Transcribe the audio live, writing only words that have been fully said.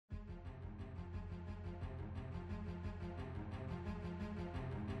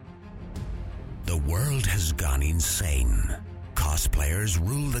The world has gone insane. Cosplayers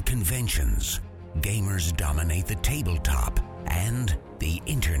rule the conventions, gamers dominate the tabletop, and the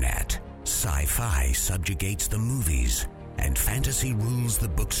internet. Sci-fi subjugates the movies, and fantasy rules the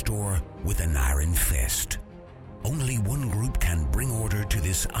bookstore with an iron fist. Only one group can bring order to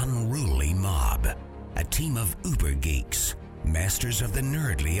this unruly mob. A team of uber geeks, masters of the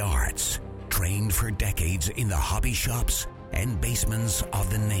nerdly arts, trained for decades in the hobby shops and basements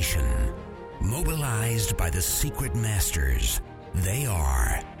of the nation. Mobilized by the secret masters, they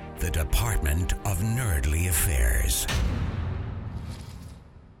are the Department of Nerdly Affairs.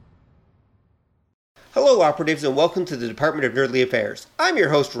 Hello, operatives, and welcome to the Department of Nerdly Affairs. I'm your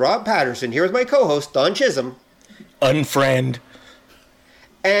host, Rob Patterson, here with my co-host, Don Chisholm. Unfriend.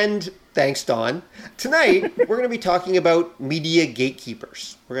 And thanks, Don. Tonight, we're going to be talking about media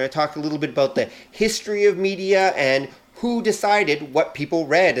gatekeepers. We're going to talk a little bit about the history of media and who decided what people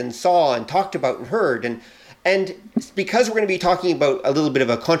read and saw and talked about and heard. And because we're going to be talking about a little bit of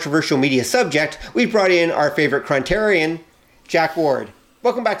a controversial media subject, we brought in our favorite Crontarian, Jack Ward.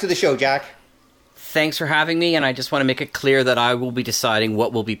 Welcome back to the show, Jack. Thanks for having me, and I just want to make it clear that I will be deciding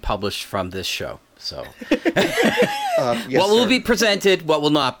what will be published from this show. So, yes, what will be presented, what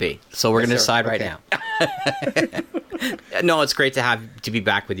will not be. So we're going to decide right now. No, it's great to be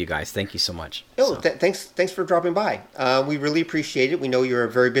back with you guys. Thank you so much. Oh, thanks for dropping by. We really appreciate it. We know you're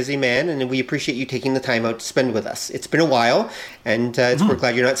a very busy man, and we appreciate you taking the time out to spend with us. It's been a while, and we're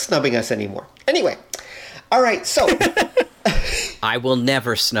glad you're not snubbing us anymore. Anyway, all right, so... I will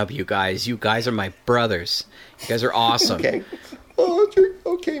never snub you guys. You guys are my brothers. You guys are awesome. Okay. Oh,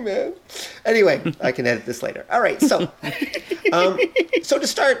 okay, man. Anyway, I can edit this later. All right, so so to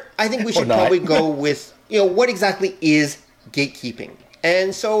start, I think we should probably go with, what exactly is gatekeeping?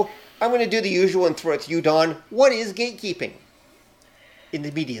 And so I'm going to do the usual and throw it to you, Don. What is gatekeeping in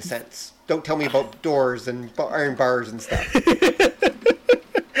the media sense? Don't tell me about doors and iron bars and stuff.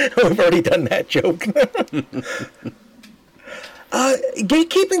 We've already done that joke.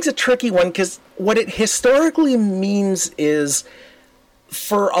 Gatekeeping's a tricky one because what it historically means is,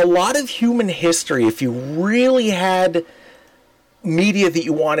 for a lot of human history, if you really had media that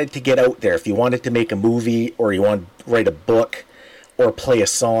you wanted to get out there, if you wanted to make a movie or you wanted to write a book or play a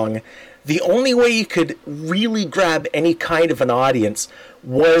song, the only way you could really grab any kind of an audience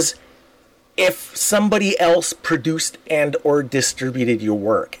was if somebody else produced and or distributed your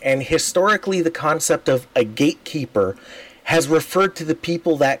work. And historically, the concept of a gatekeeper has referred to the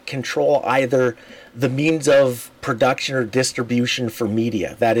people that control either the means of production or distribution for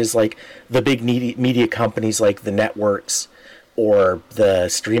media. That is like the big media companies like the networks or the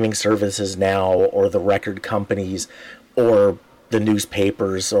streaming services now or the record companies or the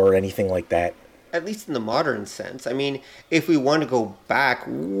newspapers or anything like that. At least in the modern sense. I mean, if we want to go back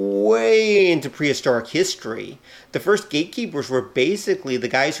way into prehistoric history, the first gatekeepers were basically the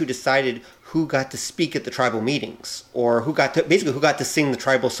guys who decided who got to speak at the tribal meetings, or who got to sing the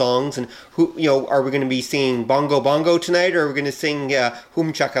tribal songs, and who, are we going to be singing Bongo Bongo tonight, or are we going to sing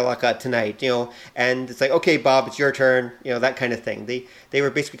Hum Chakalaka tonight, and it's like, okay, Bob, it's your turn, that kind of thing. They were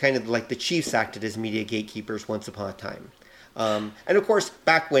basically kind of like the chiefs acted as media gatekeepers once upon a time. And of course,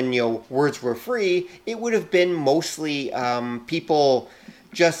 back when, words were free, it would have been mostly people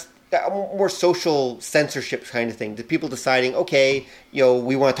just more social censorship kind of thing. The people deciding, okay,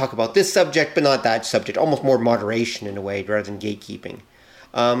 we want to talk about this subject, but not that subject. Almost more moderation in a way, rather than gatekeeping.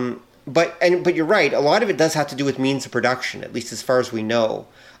 But you're right. A lot of it does have to do with means of production, at least as far as we know,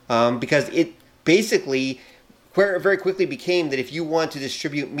 because it basically very quickly became that if you want to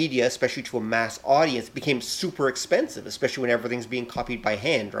distribute media, especially to a mass audience, it became super expensive, especially when everything's being copied by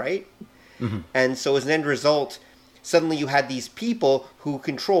hand, right? Mm-hmm. And so as an end result, suddenly you had these people who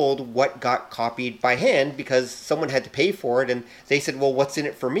controlled what got copied by hand because someone had to pay for it, and they said, well, what's in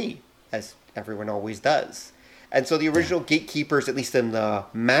it for me? As everyone always does. And so the original gatekeepers, at least in the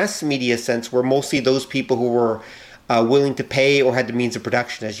mass media sense, were mostly those people who were willing to pay or had the means of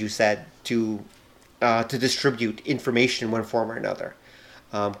production, as you said, to distribute information in one form or another.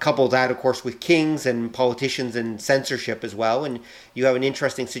 Couple that, of course, with kings and politicians and censorship as well, and you have an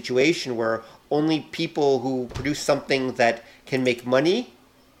interesting situation where only people who produce something that can make money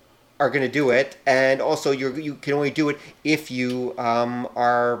are going to do it, and also you can only do it if you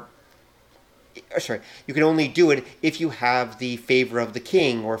you can only do it if you have the favor of the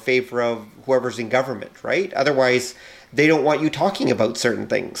king or favor of whoever's in government, right? Otherwise, they don't want you talking about certain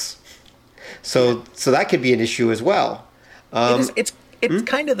things. So that could be an issue as well. It's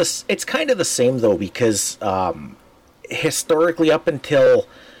kind of the same though, because historically, up until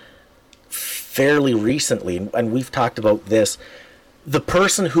fairly recently, and we've talked about this, the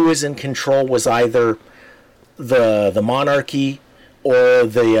person who was in control was either the monarchy or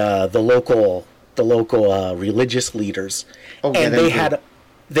the local religious leaders, and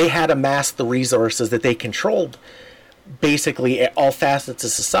they had amassed the resources that they controlled basically at all facets of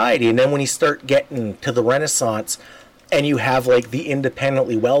society. And then when you start getting to the Renaissance and you have like the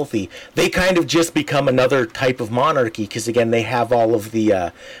independently wealthy, they kind of just become another type of monarchy, because again they have all of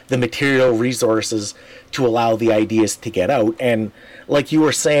the material resources to allow the ideas to get out. And like you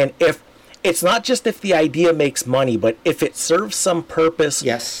were saying, if it's not just if the idea makes money, but if it serves some purpose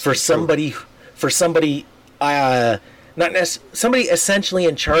for somebody somebody essentially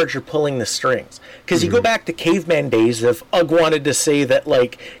in charge or pulling the strings. Because you go back to caveman days, if Ugg wanted to say that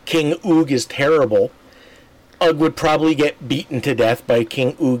like King Oog is terrible, Ugg would probably get beaten to death by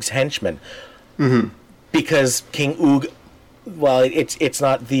King Oog's henchmen. Because King Oog, well, it's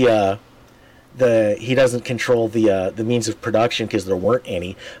not the he doesn't control the means of production, because there weren't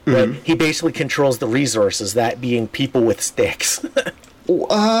any, but he basically controls the resources, that being people with sticks.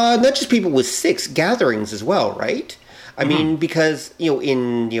 Not just people with sticks, gatherings as well, right? I mean, because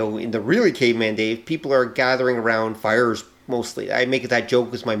in the really caveman days, people are gathering around fires mostly. I make that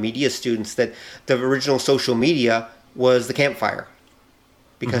joke with my media students that the original social media was the campfire,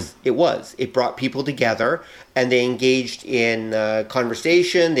 because it brought people together, and they engaged in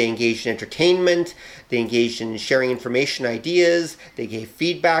conversation, they engaged in entertainment, they engaged in sharing information, ideas, they gave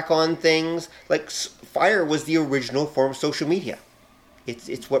feedback on things. Like, fire was the original form of social media.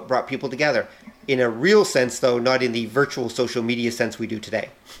 It's what brought people together. In a real sense, though, not in the virtual social media sense we do today.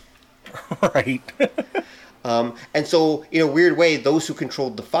 Right. And so, in a weird way, those who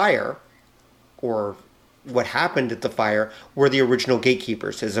controlled the fire, or what happened at the fire, were the original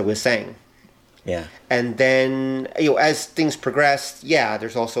gatekeepers, as I was saying. Yeah. And then, as things progressed,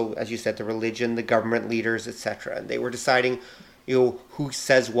 there's also, as you said, the religion, the government leaders, etc. And they were deciding, who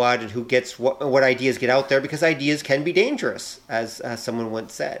says what and who gets what ideas get out there, because ideas can be dangerous, as someone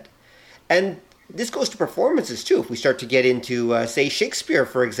once said. And this goes to performances too. If we start to get into, say, Shakespeare,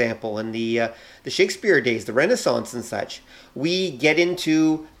 for example, and the Shakespeare days, the Renaissance and such, we get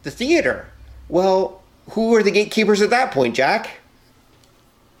into the theater. Well, who are the gatekeepers at that point, Jack?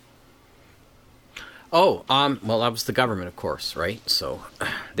 Well, that was the government, of course, right? So,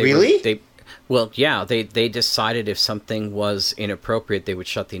 they decided if something was inappropriate, they would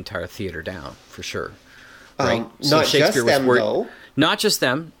shut the entire theater down, for sure. Right? Not just them, though. Not just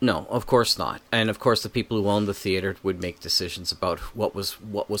them. No, of course not. And of course, the people who owned the theater would make decisions about what was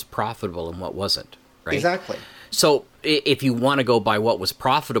profitable and what wasn't. Right? Exactly. So, if you want to go by what was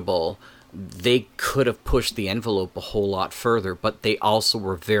profitable, they could have pushed the envelope a whole lot further, but they also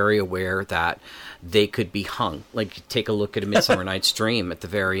were very aware that they could be hung. Like, take a look at A Midsummer Night's Dream at the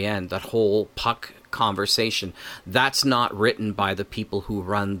very end. That whole Puck conversation, that's not written by the people who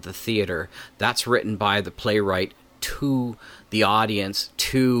run the theater. That's written by the playwright to the audience,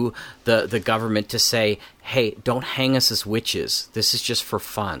 to the government, to say, hey, don't hang us as witches. This is just for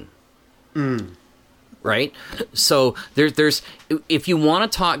fun. Right? So there's if you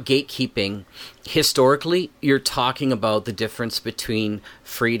want to talk gatekeeping, historically, you're talking about the difference between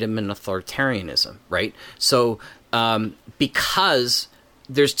freedom and authoritarianism, right? So because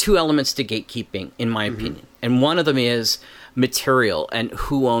there's two elements to gatekeeping, in my opinion, and one of them is material and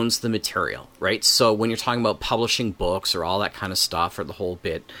who owns the material, right? So when you're talking about publishing books or all that kind of stuff, or the whole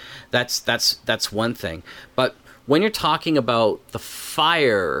bit, that's one thing. But when you're talking about the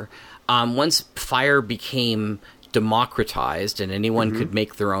fire, once fire became democratized and anyone could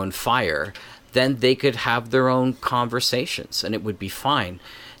make their own fire, then they could have their own conversations and it would be fine.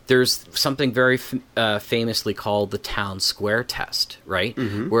 There's something very famously called the town square test, right?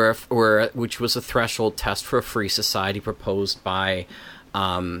 Which was a threshold test for a free society proposed by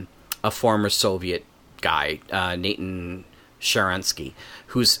a former Soviet guy, Nathan Sharansky,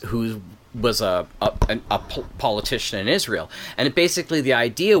 who was a politician in Israel. And basically the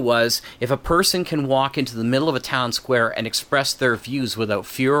idea was, if a person can walk into the middle of a town square and express their views without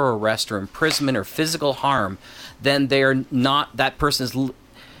fear or arrest or imprisonment or physical harm, then they're not, that person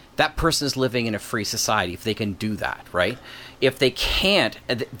is living in a free society if they can do that, right? If they can't,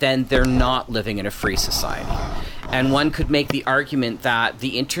 then they're not living in a free society. And one could make the argument that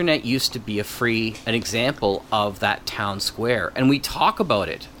the internet used to be an example of that town square. And we talk about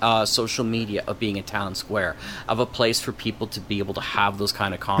it, social media, of being a town square, of a place for people to be able to have those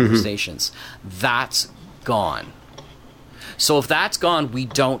kind of conversations. That's gone. So if that's gone, we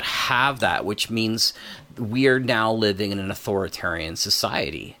don't have that, which means we are now living in an authoritarian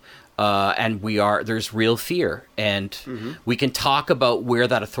society. And there's real fear. And we can talk about where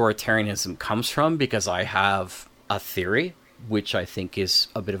that authoritarianism comes from, because I have a theory, which I think is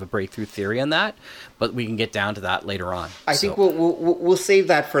a bit of a breakthrough theory on that, but we can get down to that later on. I think we'll save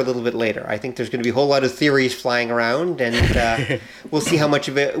that for a little bit later. I think there's going to be a whole lot of theories flying around, and we'll see how much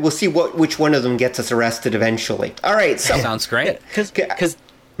of it. We'll see which one of them gets us arrested eventually. All right, so sounds great. Because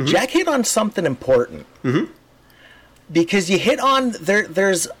Jack hit on something important. Mm-hmm. Because you hit on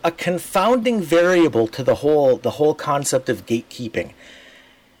there's a confounding variable to the whole concept of gatekeeping.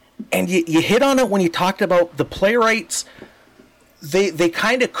 And you hit on it when you talked about the playwrights. They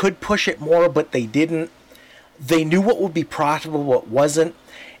kind of could push it more, but they didn't. They knew what would be profitable, what wasn't.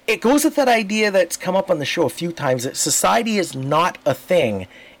 It goes with that idea that's come up on the show a few times, that society is not a thing.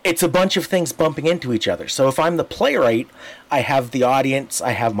 It's a bunch of things bumping into each other. So if I'm the playwright, I have the audience,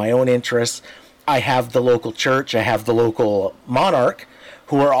 I have my own interests, I have the local church, I have the local monarch,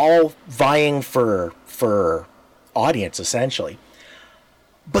 who are all vying for audience, essentially.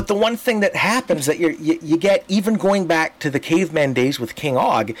 But the one thing that happens that you get, even going back to the caveman days with King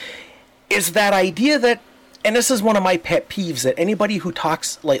Og, is that idea that, and this is one of my pet peeves, that anybody who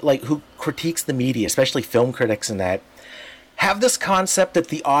talks, like who critiques the media, especially film critics and that, have this concept that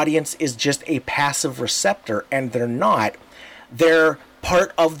the audience is just a passive receptor, and they're not. They're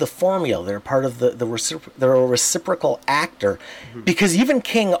part of the formula. They're part of they're a reciprocal actor. Mm-hmm. Because even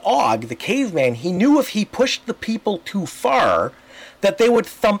King Og, the caveman, he knew if he pushed the people too far, that they would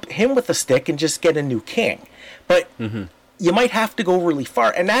thump him with a stick and just get a new king. But you might have to go really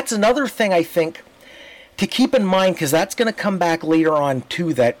far. And that's another thing I think to keep in mind, because that's going to come back later on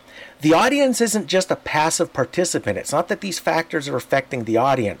too, that the audience isn't just a passive participant. It's not that these factors are affecting the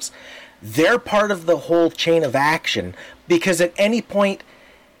audience. They're part of the whole chain of action, because at any point,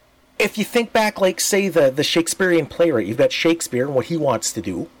 if you think back, like, say, the Shakespearean playwright, you've got Shakespeare and what he wants to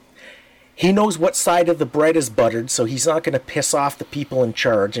do. He knows what side of the bread is buttered, so he's not going to piss off the people in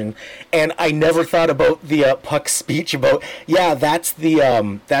charge. And I never thought about the Puck's speech about, that's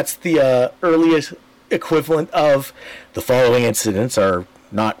the earliest equivalent of the following incidents are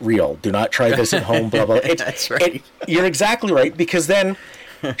not real. Do not try this at home, blah, blah. That's right. You're exactly right, because then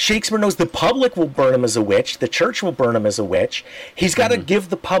Shakespeare knows the public will burn him as a witch, the church will burn him as a witch. He's got to give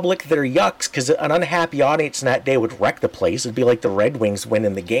the public their yucks, because an unhappy audience in that day would wreck the place. It'd be like the Red Wings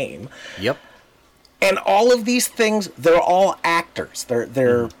winning the game. Yep. And all of these things, they're all actors.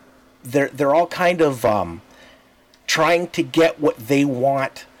 They're all kind of trying to get what they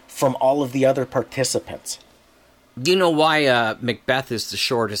want from all of the other participants. Do you know why Macbeth is the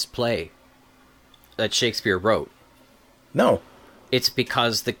shortest play that Shakespeare wrote? No. It's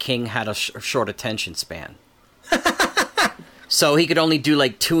because the king had a short attention span. So he could only do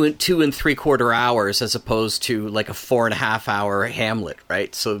like 2 and 3/4 hours as opposed to like a 4.5 hour Hamlet,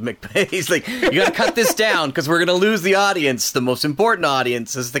 right? So he's like, you got to cut this down because we're going to lose the audience. The most important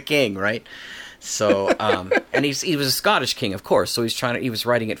audience is the king, right? So, and he was a Scottish king, of course. So he was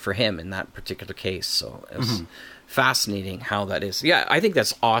writing it for him in that particular case. So it was fascinating how that is. Yeah, I think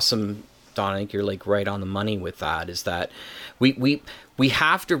that's awesome. Don, I think you're like right on the money with that, is that we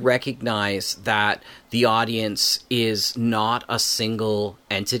have to recognize that the audience is not a single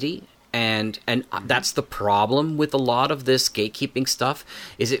entity, and that's the problem with a lot of this gatekeeping stuff,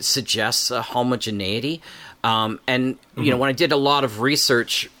 is it suggests a homogeneity. And you know, when I did a lot of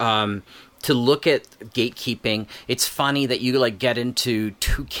research to look at gatekeeping, it's funny that you like get into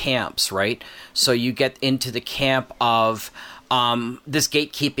two camps, right? So you get into the camp of this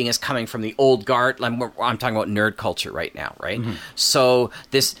gatekeeping is coming from the old guard. I'm talking about nerd culture right now, right? So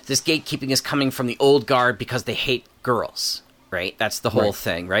this gatekeeping is coming from the old guard because they hate girls, right? That's the whole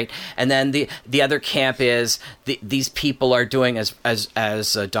thing, right? And then the other camp is these people are doing, as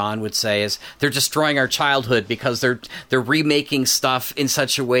Don would say, is they're destroying our childhood because they're remaking stuff in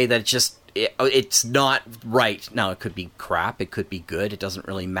such a way that it's not right. Now, it could be crap, it could be good, it doesn't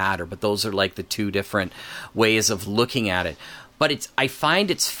really matter, but those are like the two different ways of looking at it. But I find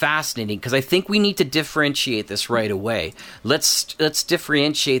it's fascinating because I think we need to differentiate this right away. Let's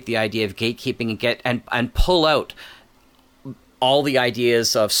differentiate the idea of gatekeeping and pull out all the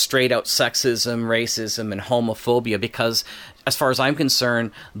ideas of straight out sexism, racism, and homophobia, because as far as I'm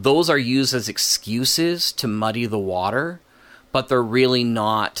concerned, those are used as excuses to muddy the water, but they're really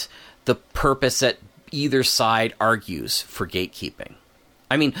not the purpose that either side argues for gatekeeping.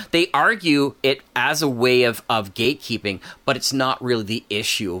 I mean, they argue it as a way of gatekeeping, but it's not really the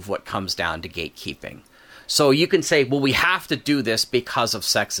issue of what comes down to gatekeeping. So you can say, well, we have to do this because of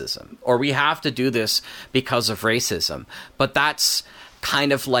sexism, or we have to do this because of racism. But that's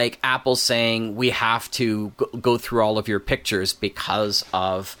kind of like Apple saying we have to go through all of your pictures because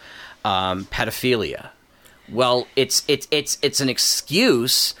of pedophilia. Well, it's an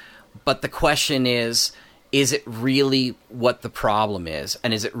excuse, but the question is is it really what the problem is?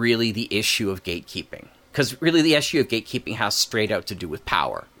 And is it really the issue of gatekeeping? Because really the issue of gatekeeping has straight out to do with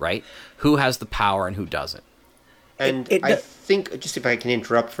power, right? Who has the power and who doesn't? And I think, just if I can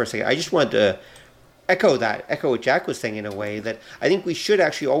interrupt for a second, I just wanted to echo what Jack was saying in a way, that I think we should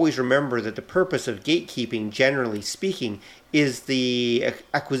actually always remember that the purpose of gatekeeping, generally speaking, is the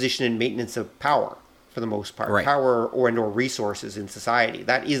acquisition and maintenance of power, for the most part. Right. Power or resources in society.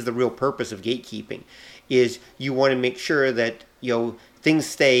 That is the real purpose of gatekeeping, is you want to make sure that, things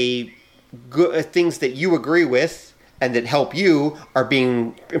stay good, things that you agree with and that help you are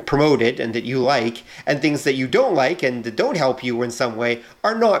being promoted and that you like, and things that you don't like and that don't help you in some way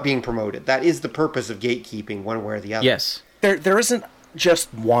are not being promoted. That is the purpose of gatekeeping, one way or the other. Yes. There isn't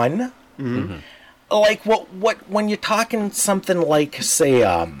just one. Mm-hmm. Like what when you're talking something like, say,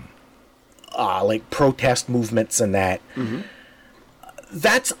 like protest movements and that,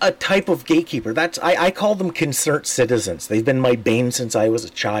 that's a type of gatekeeper. I call them concerned citizens. They've been my bane since I was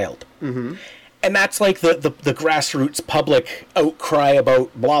a child. Mm-hmm. And that's like the grassroots public outcry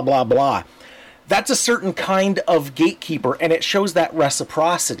about blah, blah, blah. That's a certain kind of gatekeeper, and it shows that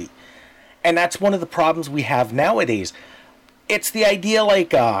reciprocity. And that's one of the problems we have nowadays. It's the idea,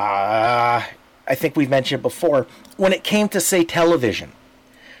 like, I think we've mentioned it before, when it came to, say, television.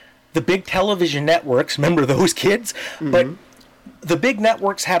 The big television networks, remember those kids? Mm-hmm. But the big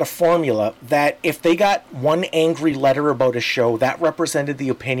networks had a formula that if they got one angry letter about a show, that represented the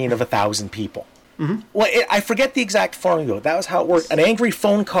opinion of 1,000 people. Mm-hmm. Well, I forget the exact formula. That was how it worked. An angry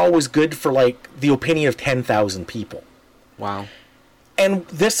phone call was good for, like, the opinion of 10,000 people. Wow. And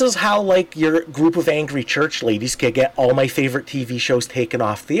this is how, like, your group of angry church ladies could get all my favorite TV shows taken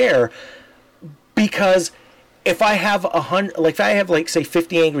off the air. Because if I have say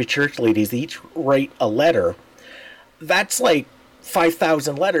 50 angry church ladies, they each write a letter, that's like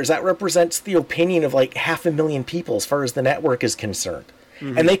 5,000 letters. That represents the opinion of like 500,000 people as far as the network is concerned.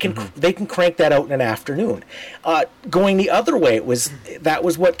 Mm-hmm. And they can crank that out in an afternoon. Going the other way, that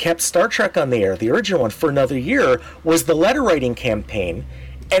was what kept Star Trek on the air. The original one for another year was the letter writing campaign,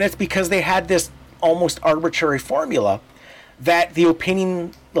 and it's because they had this almost arbitrary formula that the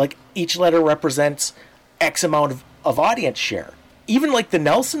opinion, like each letter represents X amount of audience share. Even like the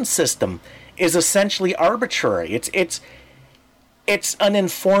Nelson system is essentially arbitrary. It's an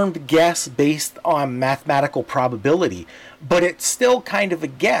informed guess based on mathematical probability, but it's still kind of a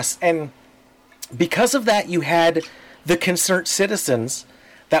guess. And because of that, you had the concerned citizens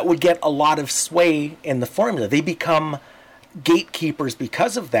that would get a lot of sway in the formula. They become gatekeepers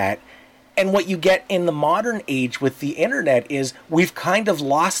because of that. And what you get in the modern age with the internet is we've kind of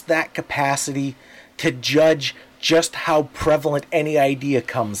lost that capacity to judge just how prevalent any idea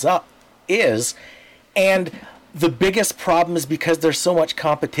comes up is. And the biggest problem is because there's so much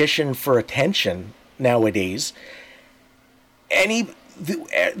competition for attention nowadays.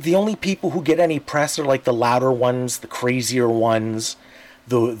 The only people who get any press are like the louder ones, the crazier ones,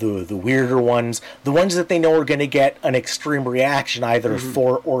 the weirder ones, the ones that they know are going to get an extreme reaction either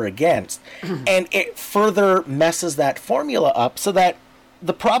for or against. And it further messes that formula up so that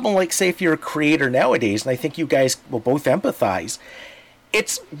the problem, like say if you're a creator nowadays, and I think you guys will both empathize,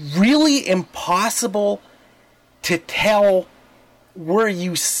 it's really impossible to tell where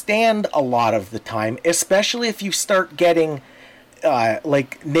you stand a lot of the time, especially if you start getting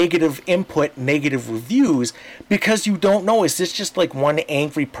like negative input, negative reviews, because you don't know, is this just like one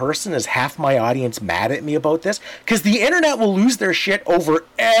angry person? Is half my audience mad at me about this? Because the internet will lose their shit over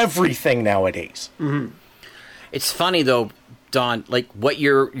everything nowadays. Mm-hmm. It's funny though, Don, like what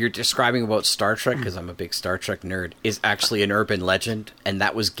you're describing about Star Trek, because I'm a big Star Trek nerd, is actually an urban legend, and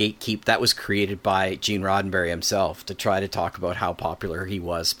that was that was created by Gene Roddenberry himself to try to talk about how popular he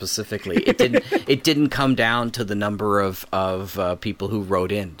was specifically. It didn't come down to the number of people who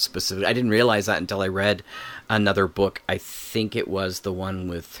wrote in specifically. I didn't realize that until I read another book. I think it was the one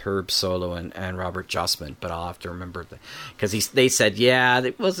with Herb Solo and Robert Justman, but I'll have to remember because they said, yeah,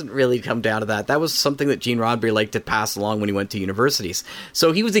 it wasn't really come down to that. That was something that Gene Roddenberry liked to pass along when he went to universities.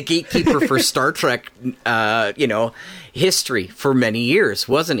 So he was a gatekeeper for Star Trek, history for many years,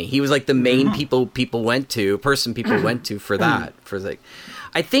 wasn't he? He was like the main people went to for that.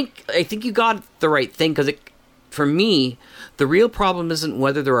 I think you got the right thing, because for me, the real problem isn't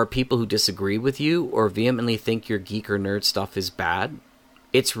whether there are people who disagree with you or vehemently think your geek or nerd stuff is bad.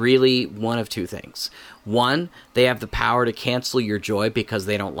 It's really one of two things. One, they have the power to cancel your joy because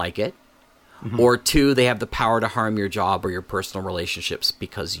they don't like it. Mm-hmm. Or two, they have the power to harm your job or your personal relationships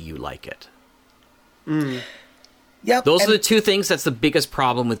because you like it. Mm. Yep. Those are the two things that's the biggest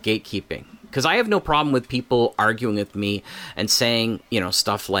problem with gatekeeping. Because I have no problem with people arguing with me and saying,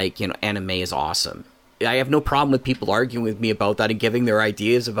 stuff like, anime is awesome. I have no problem with people arguing with me about that and giving their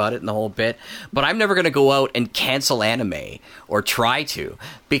ideas about it and the whole bit. But I'm never going to go out and cancel anime or try to,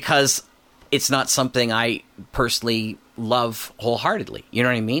 because it's not something I personally love wholeheartedly. You know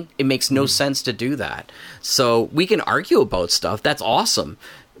what I mean? It makes no sense to do that. So we can argue about stuff. That's awesome.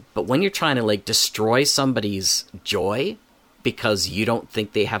 But when you're trying to like destroy somebody's joy because you don't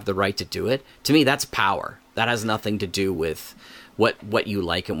think they have the right to do it, to me, that's power. That has nothing to do with what you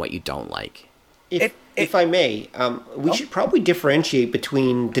like and what you don't like. If I may, we should probably differentiate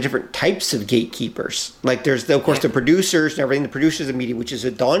between the different types of gatekeepers. Like there's, of course, the producers and everything, the producers of media, which is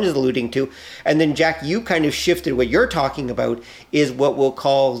what Don is alluding to. And then, Jack, you kind of shifted. What you're talking about is what we'll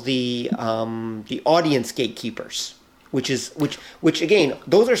call the audience gatekeepers, which again,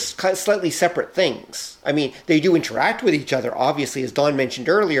 those are slightly separate things. I mean, they do interact with each other, obviously, as Don mentioned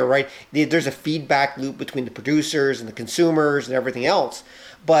earlier, right? There's a feedback loop between the producers and the consumers and everything else.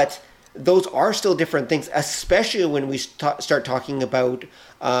 But those are still different things, especially when we start talking about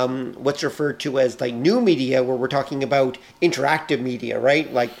what's referred to as like new media, where we're talking about interactive media,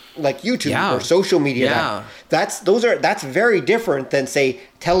 right? Like YouTube or social media. Yeah. That's very different than, say,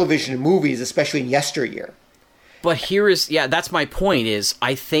 television and movies, especially in yesteryear. But that's my point, is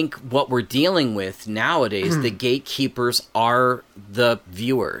I think what we're dealing with nowadays, the gatekeepers are the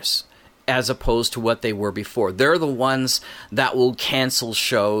viewers, as opposed to what they were before. They're the ones that will cancel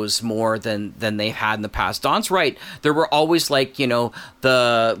shows more than they've had in the past. Don's right. There were always like,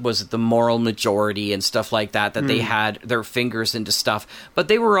 the moral majority and stuff like that they had their fingers into stuff, but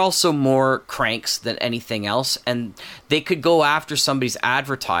they were also more cranks than anything else. And they could go after somebody's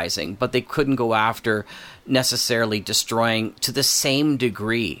advertising, but they couldn't go after necessarily destroying to the same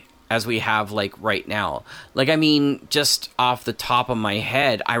degree as we have like right now. Like, I mean, just off the top of my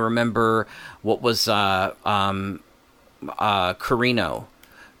head, I remember what was Carino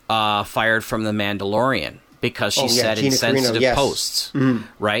fired from The Mandalorian because she said Gina insensitive Carino, posts,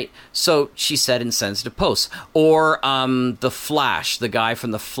 right? So she said insensitive posts. Or The Flash, the guy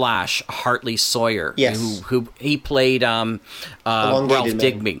from The Flash, Hartley Sawyer, who he played Ralph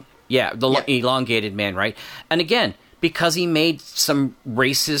Digby. Yeah, elongated man, right? And again, because he made some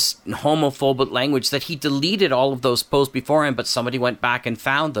racist, homophobic language, that he deleted all of those posts beforehand, but somebody went back and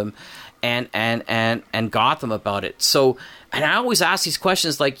found them and got them about it. So, and I always ask these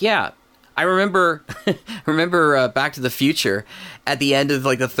questions like, I remember Back to the Future at the end of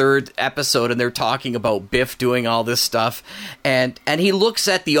like the third episode, and they're talking about Biff doing all this stuff, and he looks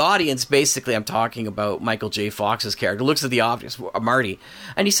at the audience. Basically, I'm talking about Michael J. Fox's character. Looks at the audience, Marty,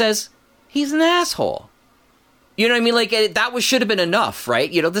 and he says, "He's an asshole." You know what I mean? Like, that should have been enough, right?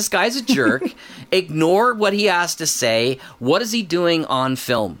 This guy's a jerk. Ignore what he has to say. What is he doing on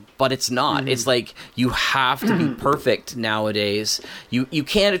film? But it's not. It's like, you have to be perfect nowadays. You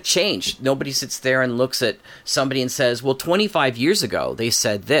can't have changed. Nobody sits there and looks at somebody and says, well, 25 years ago they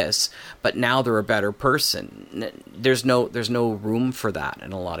said this, but now they're a better person. There's no room for that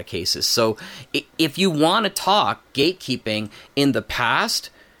in a lot of cases. So if you want to talk gatekeeping in the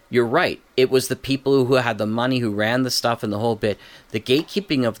past, you're right. It was the people who had the money, who ran the stuff and the whole bit. The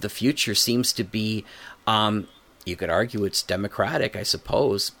gatekeeping of the future seems to be, you could argue it's democratic, I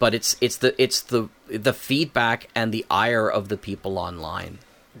suppose, but it's the feedback and the ire of the people online.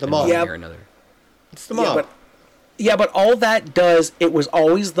 The mob. It's the mob. But all that does, it was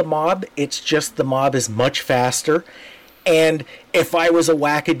always the mob. It's just the mob is much faster. And if I was a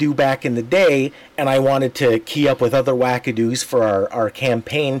wackadoo back in the day and I wanted to key up with other wackadoos for our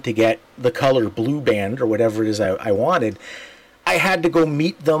campaign to get the color blue band or whatever it is I wanted, I had to go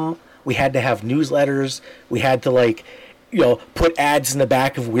meet them. We had to have newsletters. We had to put ads in the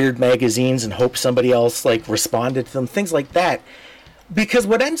back of weird magazines and hope somebody else responded to them, things like that. Because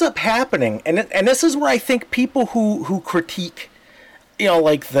what ends up happening, and this is where I think people who critique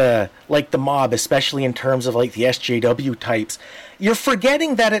the mob, especially in terms of the SJW types, you're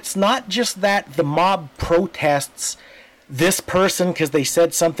forgetting that it's not just that the mob protests this person because they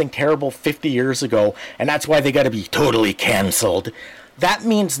said something terrible 50 years ago, and that's why they got to be totally canceled. That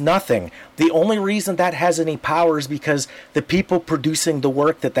means nothing. The only reason that has any power is because the people producing the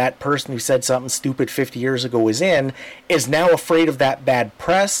work that person who said something stupid 50 years ago is now afraid of that bad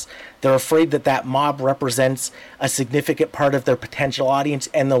press. They're afraid that mob represents a significant part of their potential audience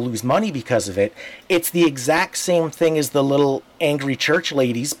and they'll lose money because of it. It's the exact same thing as the little angry church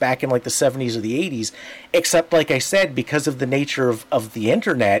ladies back in the 70s or the 80s, except like I said, because of the nature of the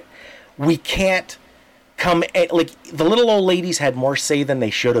internet, we can't the little old ladies had more say than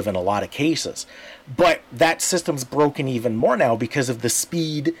they should have in a lot of cases. But that system's broken even more now because of the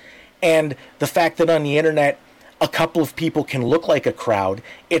speed and the fact that on the internet, a couple of people can look like a crowd,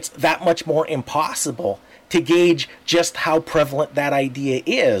 it's that much more impossible to gauge just how prevalent that idea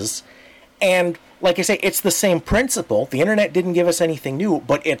is. And like I say, it's the same principle. The internet didn't give us anything new,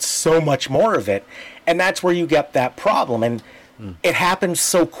 but it's so much more of it. And that's where you get that problem. And it happens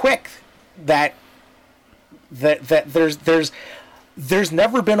so quick that there's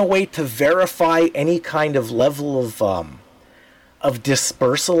never been a way to verify any kind of level of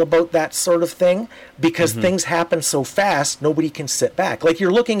dispersal about that sort of thing, because things happen so fast, nobody can sit back. Like,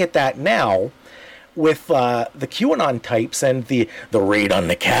 you're looking at that now with the QAnon types and the raid on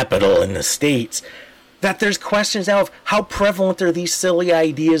the Capitol in the States, that there's questions now of how prevalent are these silly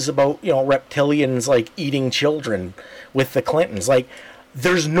ideas about, reptilians, like, eating children with the Clintons. Like,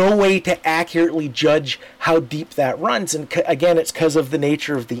 there's no way to accurately judge how deep that runs. And again, it's because of the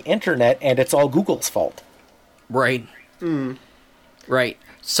nature of the internet, and it's all Google's fault. Right. Right.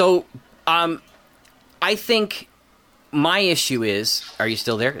 So, I think my issue is, are you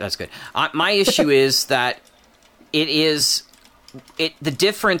still there? That's good. My issue is that the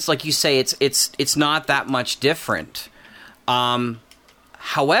difference, like you say, it's not that much different.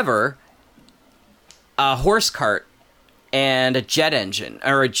 However, a horse cart and a jet engine,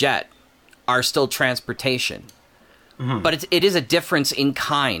 or a jet, are still transportation. But it is a difference in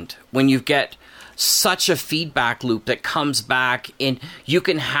kind when you get such a feedback loop that comes back in. You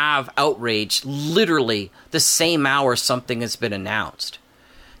can have outrage literally the same hour something has been announced.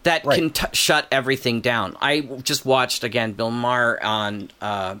 That can shut everything down. I just watched, again, Bill Maher on,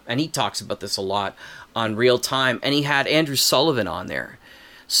 and he talks about this a lot, on Real Time, and he had Andrew Sullivan on there.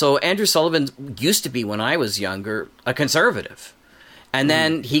 So Andrew Sullivan used to be, when I was younger, a conservative. And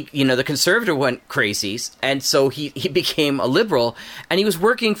then the conservative went crazy, and so he became a liberal, and he was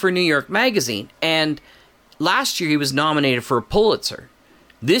working for New York Magazine. And last year he was nominated for a Pulitzer.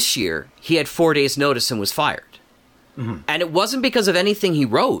 This year he had 4 days' notice and was fired. And it wasn't because of anything he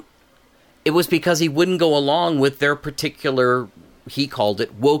wrote. It was because he wouldn't go along with their particular, he called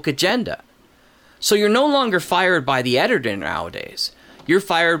it, woke agenda. So you're no longer fired by the editor nowadays. You're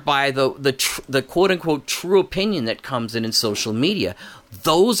fired by the quote-unquote true opinion that comes in social media.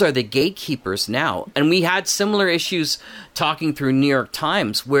 Those are the gatekeepers now. And we had similar issues talking through New York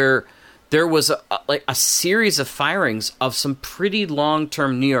Times, where there was a series of firings of some pretty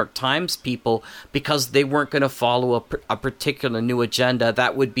long-term New York Times people because they weren't going to follow a particular new agenda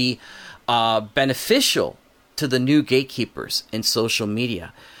that would be beneficial to the new gatekeepers in social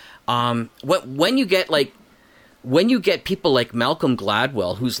media. When you get people like Malcolm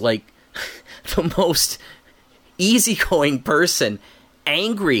Gladwell, who's like the most easygoing person,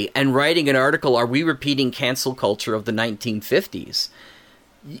 angry and writing an article, "Are we repeating cancel culture of the 1950s?"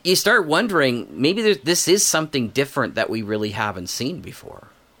 You start wondering, maybe this is something different that we really haven't seen before.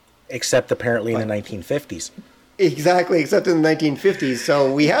 Except apparently in the 1950s. Exactly, except in the 1950s.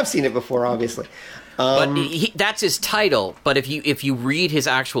 So we have seen it before, obviously. But that's his title. But if you read his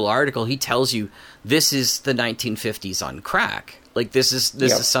actual article, he tells you this is the 1950s on crack. Like, this is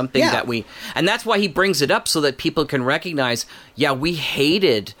something that and that's why he brings it up, so that people can recognize, we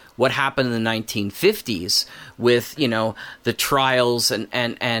hated what happened in the 1950s with, the trials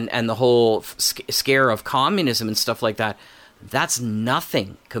and the whole scare of communism and stuff like that. That's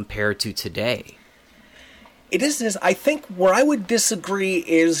nothing compared to today. It is. I think where I would disagree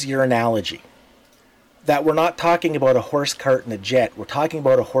is your analogy. That we're not talking about a horse cart and a jet. We're talking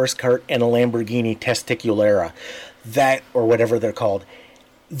about a horse cart and a Lamborghini Testiculera, or whatever they're called.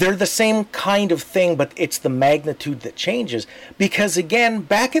 They're the same kind of thing, but it's the magnitude that changes. Because again,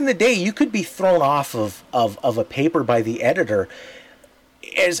 back in the day, you could be thrown off of a paper by the editor,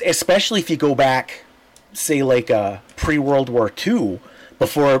 especially if you go back, say, like pre-World War II,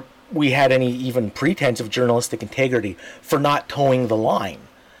 before we had any even pretense of journalistic integrity, for not towing the line.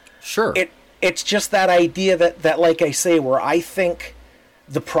 Sure. It's just that idea that, like I say, where I think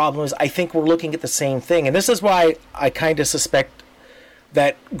the problem is, I think we're looking at the same thing. And this is why I kind of suspect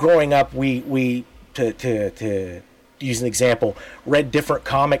that growing up, we to use an example, read different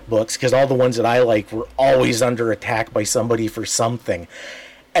comic books, because all the ones that I like were always under attack by somebody for something.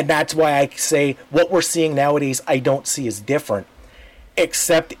 And that's why I say what we're seeing nowadays, I don't see as different,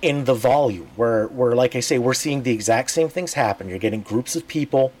 except in the volume, where like I say, we're seeing the exact same things happen. You're getting groups of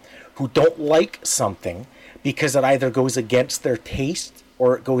people who don't like something because it either goes against their taste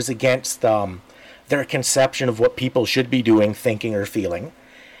or it goes against their conception of what people should be doing, thinking, or feeling.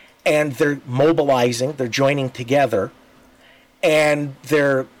 And they're mobilizing, they're joining together, and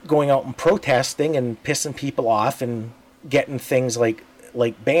they're going out and protesting and pissing people off and getting things like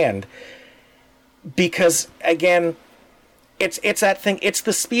banned. Because, again, it's that thing, it's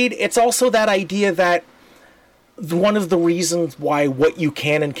the speed, it's also that idea that one of the reasons why what you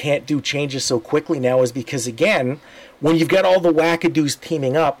can and can't do changes so quickly now is because, again, when you've got all the wackadoos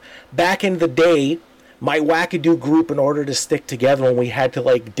teaming up, back in the day, my wackadoo group, in order to stick together, when we had to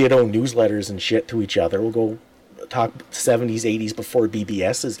like ditto newsletters and shit to each other, we'll go talk 70s, 80s before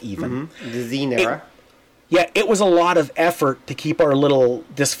BBS's even. Mm-hmm. The zine era. It was a lot of effort to keep our little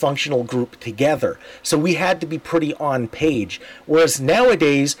dysfunctional group together. So we had to be pretty on page. Whereas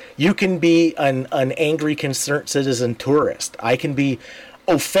nowadays, you can be an angry, concerned citizen tourist. I can be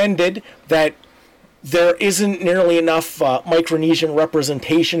offended that there isn't nearly enough Micronesian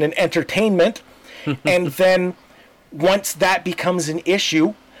representation and entertainment. And then once that becomes an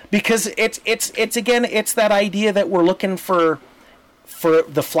issue, because it's again, it's that idea that we're looking for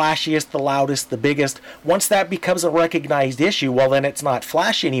the flashiest, the loudest, the biggest. Once that becomes a recognized issue, well, then it's not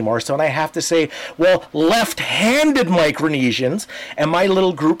flashy anymore. So then I have to say, well, left-handed Micronesians, and my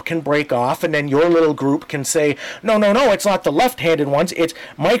little group can break off, and then your little group can say, no, it's not the left-handed ones. It's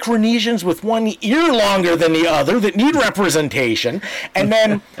Micronesians with one ear longer than the other that need representation. And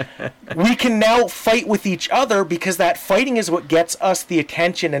then we can now fight with each other, because that fighting is what gets us the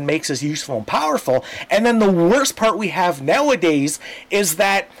attention and makes us useful and powerful. And then the worst part we have nowadays is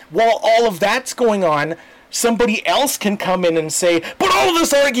that while all of that's going on, somebody else can come in and say, but all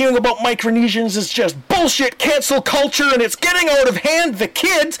this arguing about Micronesians is just bullshit, cancel culture, and it's getting out of hand, the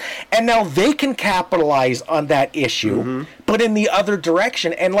kids, and now they can capitalize on that issue, but in the other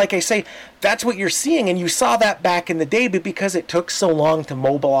direction. And like I say, that's what you're seeing, and you saw that back in the day, but because it took so long to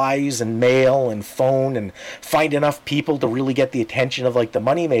mobilize and mail and phone and find enough people to really get the attention of like the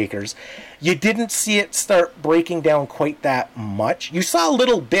moneymakers, you didn't see it start breaking down quite that much. You saw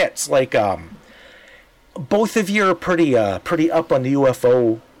little bits like both of you are pretty up on the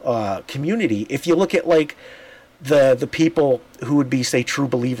UFO community. If you look at like the people who would be, say, true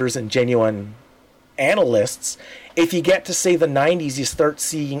believers and genuine analysts, if you get to say the 90s, you start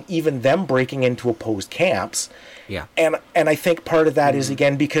seeing even them breaking into opposed camps. Yeah. And I think part of that is,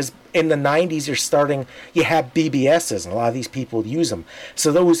 again, because in the 90s you have BBSs, and a lot of these people use them.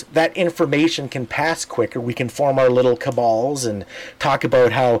 So that information can pass quicker. We can form our little cabals and talk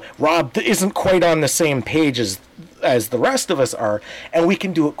about how Rob isn't quite on the same page as the rest of us are, and we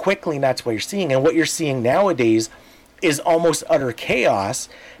can do it quickly, and that's what you're seeing. And what you're seeing nowadays is almost utter chaos,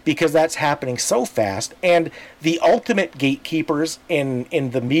 because that's happening so fast. And the ultimate gatekeepers in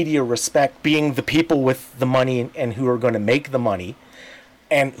the media respect being the people with the money and who are going to make the money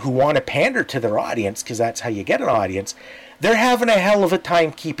and who want to pander to their audience, because that's how you get an audience, they're having a hell of a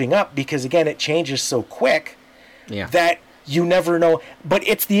time keeping up, because again, it changes so quick that you never know. But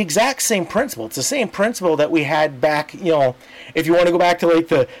it's the exact same principle. It's the same principle that we had back, if you want to go back to like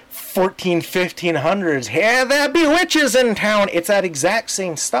the 1500s, yeah, there'd be witches in town. It's that exact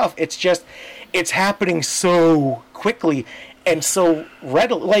same stuff. It's just, it's happening so quickly and so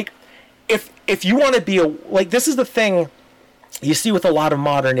readily. Like, if you want to be this is the thing you see with a lot of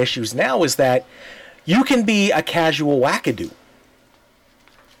modern issues now, is that you can be a casual wackadoo.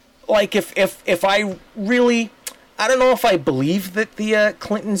 Like, if I really, I don't know if I believe that the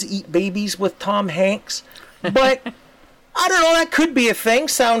Clintons eat babies with Tom Hanks, but I don't know, that could be a thing.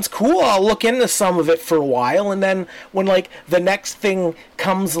 Sounds cool. I'll look into some of it for a while, and then when like the next thing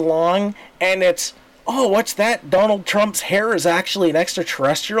comes along and it's, oh, what's that? Donald Trump's hair is actually an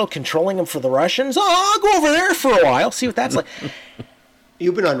extraterrestrial controlling him for the Russians? Oh, I'll go over there for a while, see what that's like.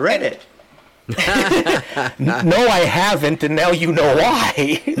 You've been on Reddit. No, I haven't, and now you know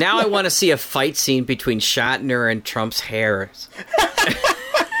why. Now I want to see a fight scene between Shatner and Trump's hair.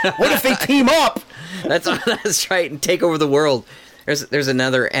 What if they team up? That's right, and take over the world. There's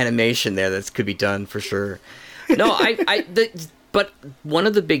another animation there that could be done for sure. No, but one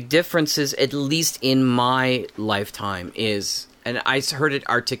of the big differences, at least in my lifetime, is, and I heard it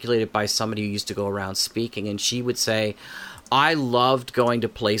articulated by somebody who used to go around speaking, and she would say, I loved going to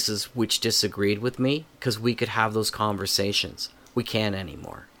places which disagreed with me because we could have those conversations. We can't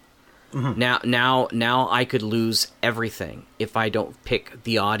anymore. Mm-hmm. Now I could lose everything if I don't pick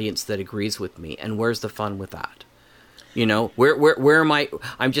the audience that agrees with me. And where's the fun with that? Where am I?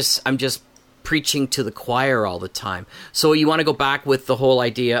 I'm just preaching to the choir all the time. So you want to go back with the whole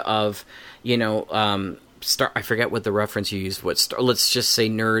idea of, I forget what the reference you used. Let's just say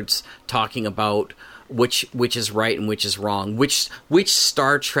nerds talking about which is right and which is wrong. Which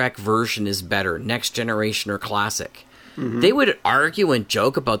Star Trek version is better, Next Generation or Classic? Mm-hmm. They would argue and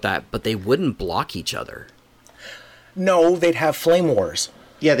joke about that, but they wouldn't block each other. No, they'd have flame wars.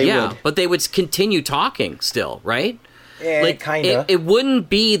 Yeah, they would. But they would continue talking still, right? Yeah, kind of. It wouldn't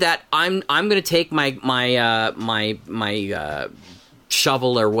be that I'm going to take my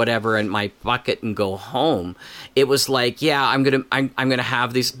shovel or whatever and my bucket and go home. It was like, yeah, I'm gonna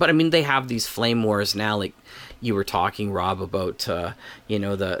have these, but I mean, they have these flame wars now, like you were talking, Rob, about the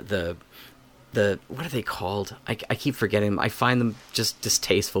what are they called? I keep forgetting them. I find them just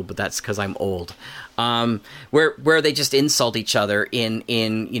distasteful, but that's because I'm old. Where they just insult each other in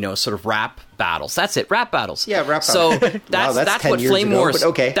sort of rap battles. That's it, rap battles. Yeah, rap battles. So Wow, that's what Flame ago, Wars. but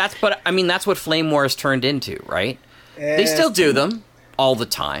okay. That's what Flame Wars turned into, right? They still do them all the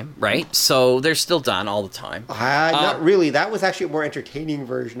time, right? So they're still done all the time. Not really. That was actually a more entertaining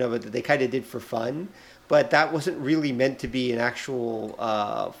version of it that they kind of did for fun. But that wasn't really meant to be an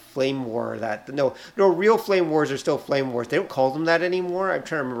actual flame war. No, real flame wars are still flame wars. They don't call them that anymore. I'm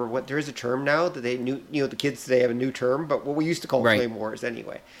trying to remember what there is a term now that they knew. The kids today have a new term, but what we used to call flame wars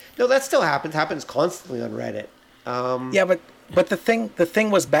anyway. No, that still happens constantly on Reddit. Yeah, but the thing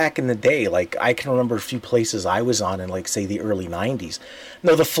was back in the day. Like I can remember a few places I was on in, like, say, the early '90s.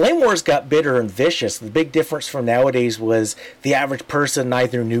 No, the flame wars got bitter and vicious. The big difference from nowadays was the average person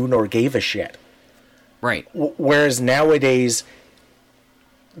neither knew nor gave a shit. Right. Whereas nowadays,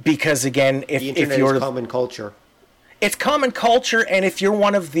 because again, if you're is common culture, it's common culture, and if you're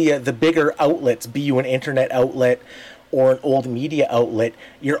one of the bigger outlets, be you an internet outlet or an old media outlet,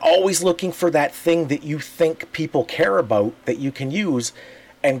 you're always looking for that thing that you think people care about that you can use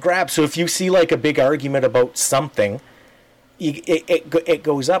and grab. So if you see like a big argument about something, it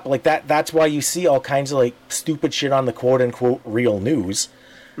goes up like that. That's why you see all kinds of like stupid shit on the quote unquote real news.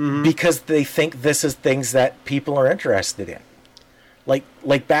 Mm-hmm. Because they think this is things that people are interested in.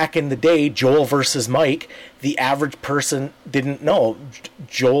 Like back in the day, Joel versus Mike, the average person didn't know.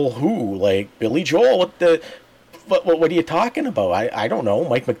 Joel who? Like, Billy Joel? What are you talking about? I don't know.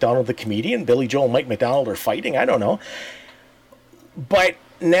 Mike McDonald, the comedian, Billy Joel and Mike McDonald are fighting? I don't know. But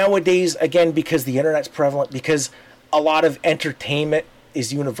nowadays, again, because the internet's prevalent, because a lot of entertainment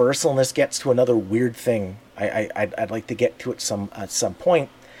is universal, and this gets to another weird thing I'd like to get to at some point.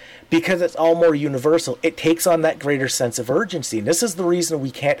 Because it's all more universal, it takes on that greater sense of urgency. And this is the reason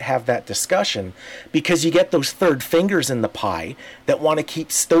we can't have that discussion, because you get those third fingers in the pie that want to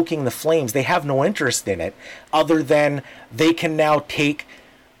keep stoking the flames. They have no interest in it other than they can now take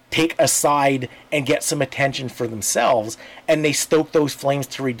a side and get some attention for themselves, and they stoke those flames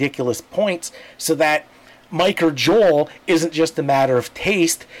to ridiculous points so that Mike or Joel isn't just a matter of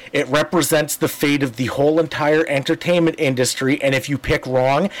taste. It represents the fate of the whole entire entertainment industry, and if you pick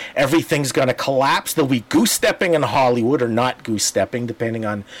wrong, everything's going to collapse. There'll be goose-stepping in Hollywood, or not goose-stepping, depending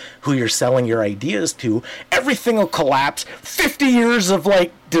on who you're selling your ideas to. Everything will collapse. 50 years of,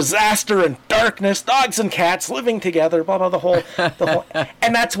 like, disaster and darkness, dogs and cats living together, blah, blah, the whole.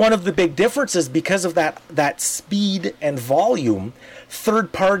 And that's one of the big differences. Because of that speed and volume,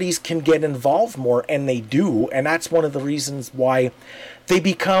 third parties can get involved more, and they do, and that's one of the reasons why they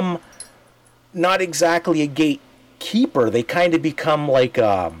become not exactly a gatekeeper. They kind of become like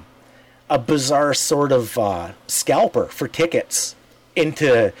a bizarre sort of scalper for tickets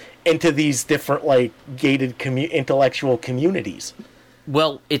into these different, like, gated intellectual communities.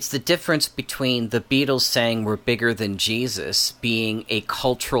 Well, it's the difference between the Beatles saying we're bigger than Jesus being a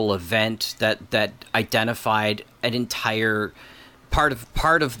cultural event that identified an entire part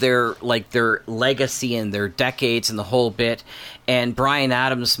of their legacy and their decades and the whole bit, and Bryan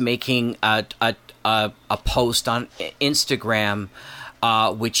Adams making a post on Instagram,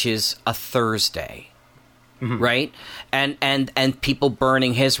 which is a Thursday, mm-hmm. right? And people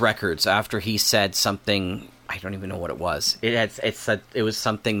burning his records after he said something. I don't even know what it was. It was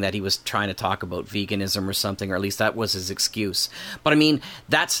something that he was trying to talk about veganism or something, or at least that was his excuse. But I mean,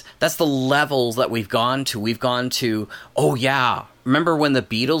 that's the levels that we've gone to. We've gone to, oh yeah, remember when the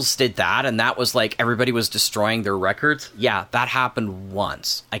Beatles did that, and that was like everybody was destroying their records? Yeah, that happened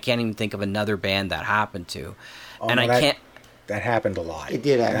once. I can't even think of another band that happened to. That happened a lot. It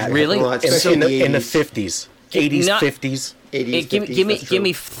did actually. Really? Happen a lot, in the 50s. 80s, 50s. 80s, 50s, give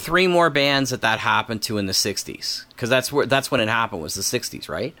me three more bands that happened to in the 60s, because that's when it happened, was the 60s,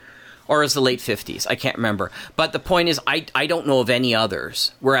 right? Or is the late 50s? I can't remember. But the point is, I don't know of any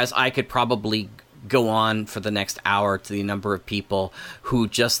others, whereas I could probably go on for the next hour to the number of people who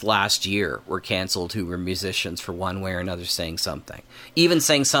just last year were canceled, who were musicians for one way or another saying something. Even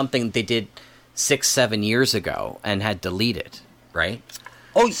saying something they did 6-7 years ago and had deleted, right?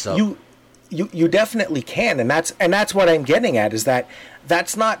 Oh, so You definitely can, and that's what I'm getting at, is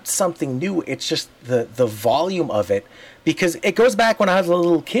that's not something new. It's just the volume of it, because it goes back when I was a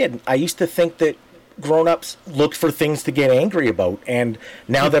little kid. I used to think that grown-ups looked for things to get angry about, and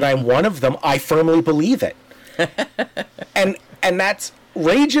now that I'm one of them, I firmly believe it. and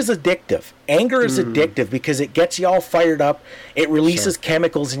rage is addictive. Anger is addictive because it gets you all fired up. It releases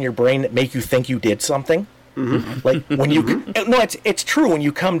chemicals in your brain that make you think you did something. Like when you no, it's true. When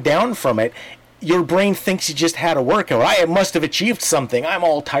you come down from it, your brain thinks you just had a workout. I must have achieved something. I'm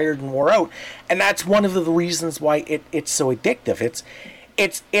all tired and wore out, and that's one of the reasons why it's so addictive.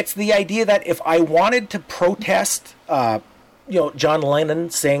 It's the idea that if I wanted to protest, John Lennon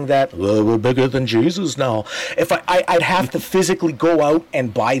saying that, well, we're bigger than Jesus now. If I'd have to physically go out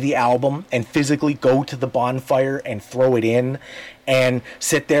and buy the album and physically go to the bonfire and throw it in and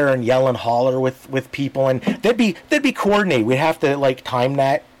sit there and yell and holler with people, and they'd be coordinated. We'd have to like time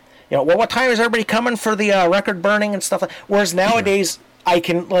that. What time is everybody coming for the record burning and stuff? Whereas nowadays, I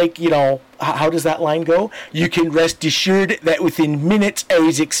can, how does that line go? You can rest assured that within minutes I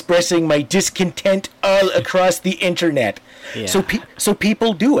was expressing my discontent all across the internet. Yeah. So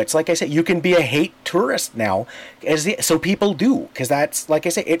people do. It's like I said, you can be a hate tourist now. So people do, because that's, like I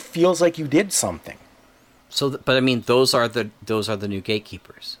say, it feels like you did something. So, but I mean, those are the new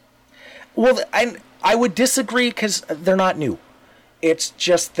gatekeepers. Well, I would disagree because they're not new. It's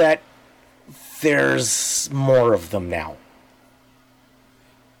just that there's more of them now.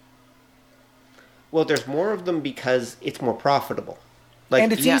 Well, there's more of them because it's more profitable.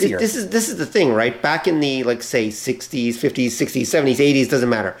 And it's easier. This is the thing, right? Back in the, say, 60s, 50s, 60s, 70s, 80s, doesn't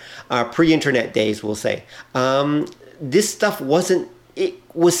matter. Pre-internet days, we'll say. This stuff it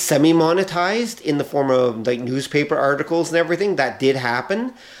was semi-monetized in the form of, newspaper articles and everything. That did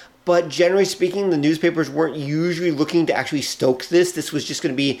happen. But generally speaking, the newspapers weren't usually looking to actually stoke this. This was just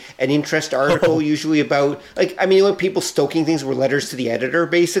going to be an interest article, usually about, people stoking things were letters to the editor,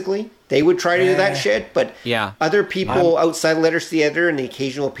 basically. They would try to do that shit, but other people outside letters to the editor and the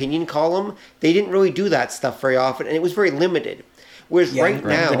occasional opinion column, they didn't really do that stuff very often, and it was very limited. Whereas right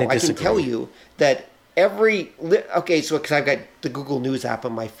now, I can tell you that because I've got the Google News app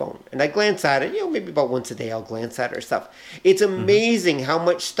on my phone, and I glance at it, maybe about once a day I'll glance at it or stuff. It's amazing how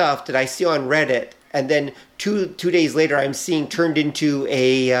much stuff that I see on Reddit, and then two days later I'm seeing turned into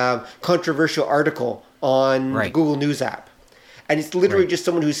a controversial article on the Google News app. And it's literally just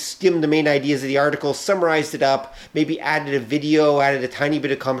someone who skimmed the main ideas of the article, summarized it up, maybe added a video, added a tiny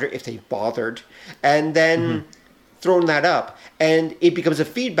bit of commentary if they bothered, and then thrown that up. And it becomes a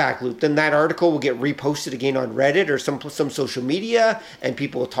feedback loop. Then that article will get reposted again on Reddit or some social media, and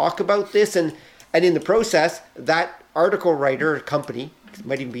people will talk about this. And in the process, that article writer company, it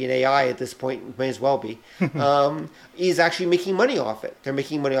might even be an AI at this point, may as well be, is actually making money off it. They're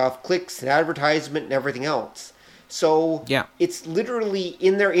making money off clicks and advertisement and everything else. So it's literally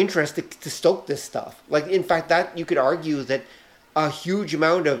in their interest to stoke this stuff. In fact, that you could argue that a huge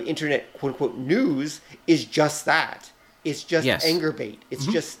amount of internet quote-unquote news is just that. It's just anger bait. It's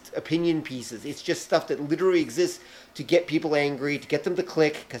just opinion pieces. It's just stuff that literally exists to get people angry, to get them to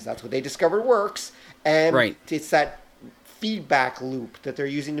click, because that's what they discovered works. And it's that feedback loop that they're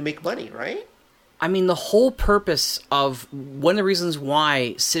using to make money, right? I mean, the whole purpose of one of the reasons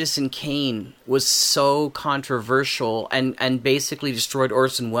why Citizen Kane was so controversial and basically destroyed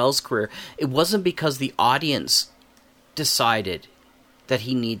Orson Welles' career, it wasn't because the audience decided that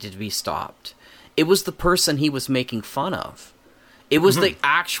he needed to be stopped. It was the person he was making fun of. It was the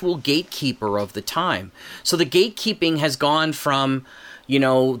actual gatekeeper of the time. So the gatekeeping has gone from,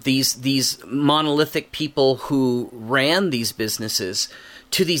 these monolithic people who ran these businesses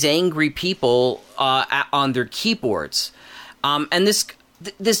to these angry people on their keyboards. And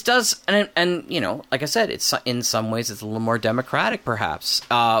this does, and like I said, it's in some ways it's a little more democratic perhaps.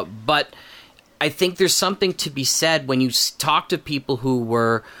 But I think there's something to be said when you talk to people who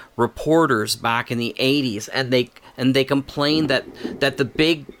were reporters back in the 80s, and they complained that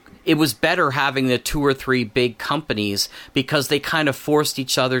it was better having the two or three big companies because they kind of forced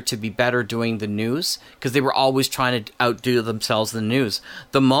each other to be better doing the news because they were always trying to outdo themselves in the news.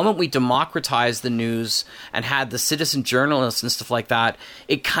 The moment we democratized the news and had the citizen journalists and stuff like that,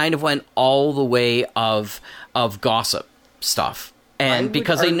 it kind of went all the way of gossip stuff. And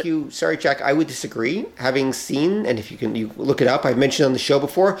sorry, Jack, I would disagree. Having seen, and if you look it up, I've mentioned on the show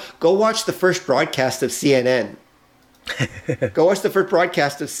before, go watch the first broadcast of CNN. Go watch the first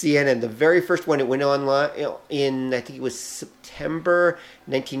broadcast of CNN. The very first one, it went online in, I think it was September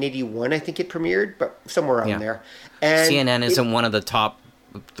 1981, I think it premiered, but somewhere around there. And CNN isn't one of the top,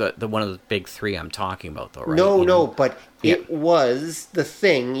 one of the big three I'm talking about, though, right? No, but It was the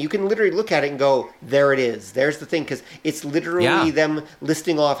thing. You can literally look at it and go, there it is. There's the thing. Because it's literally them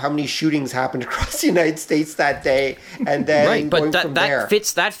listing off how many shootings happened across the United States that day. And then going from there.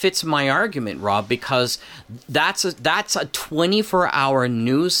 That fits my argument, Rob, because that's a 24-hour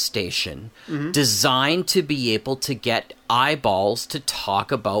news station designed to be able to get eyeballs to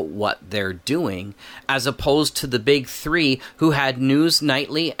talk about what they're doing, as opposed to the big three who had news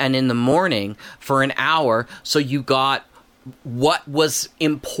nightly and in the morning for an hour. So you got what was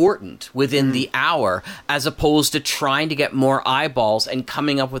important within the hour, as opposed to trying to get more eyeballs and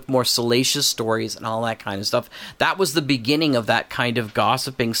coming up with more salacious stories and all that kind of stuff. That was the beginning of that kind of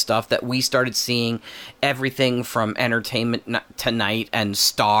gossiping stuff that we started seeing, everything from Entertainment Tonight and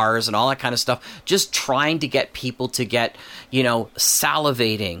Stars and all that kind of stuff, just trying to get people to get,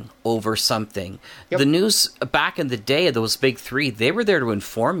 salivating over something. Yep. The news back in the day of those big three, they were there to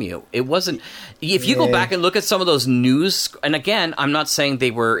inform you. It wasn't, if you go back and look at some of those news, and again, I'm not saying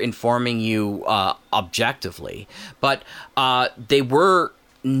they were informing you objectively, but they were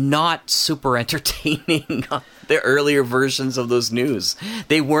not super entertaining. The earlier versions of those news,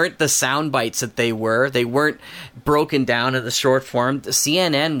 they weren't the sound bites that they were. They weren't broken down in the short form. The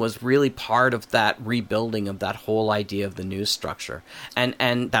CNN was really part of that rebuilding of that whole idea of the news structure,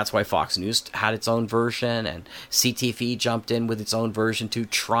 and that's why Fox News had its own version, and CTV jumped in with its own version too,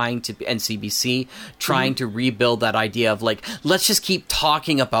 and CBC trying to rebuild that idea of like, let's just keep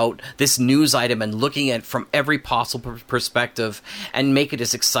talking about this news item and looking at it from every possible perspective and make it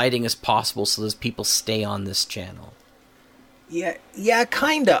as exciting as possible so those people stay on this channel. Yeah,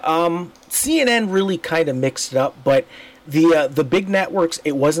 kinda. CNN really kind of mixed it up, but the big networks,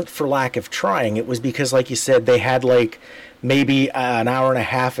 it wasn't for lack of trying. It was because, like you said, they had like maybe an hour and a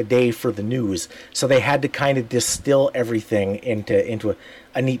half a day for the news, so they had to kind of distill everything into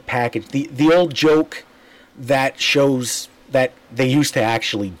a neat package. The old joke that shows that they used to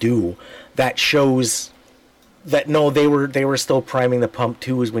actually do, that shows that no, they were still priming the pump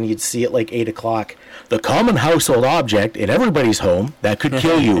too, is when you'd see it like 8 o'clock. The common household object in everybody's home that could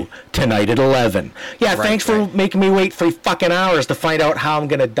kill you tonight at 11. Yeah, right, thanks for making me wait 3 fucking hours to find out how I'm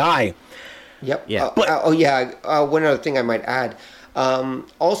gonna die. Yep. Yeah. One other thing I might add.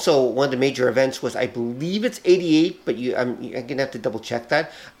 Also, one of the major events was, I believe it's 88, but I'm gonna have to double check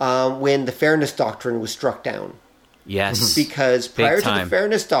that. When the Fairness Doctrine was struck down. Yes. Because prior to the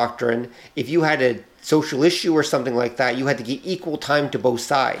Fairness Doctrine, if you had a social issue or something like that, you had to give equal time to both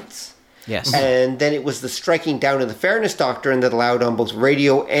sides. Yes. And then it was the striking down of the Fairness Doctrine that allowed on both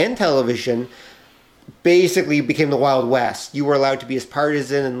radio and television, basically became the Wild West. You were allowed to be as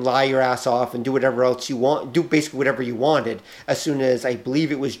partisan and lie your ass off and do whatever else you want, do basically whatever you wanted, as soon as, I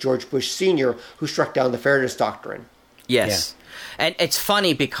believe it was George Bush Sr. who struck down the Fairness Doctrine. Yes. Yeah. And it's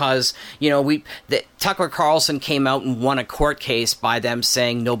funny because, Tucker Carlson came out and won a court case by them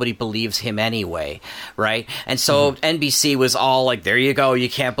saying nobody believes him anyway, right? And so NBC was all like, there you go, you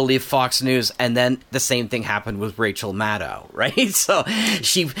can't believe Fox News. And then the same thing happened with Rachel Maddow, right? So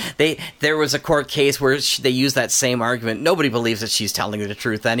there was a court case where they used that same argument. Nobody believes that she's telling the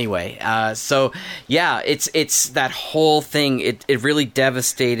truth anyway. It's that whole thing. It really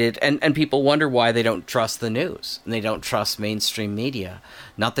devastated, and people wonder why they don't trust the news and they don't trust mainstream media.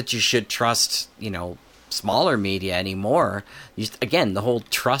 Not that you should trust, smaller media anymore. Again, the whole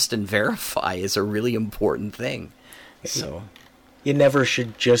trust and verify is a really important thing. So you never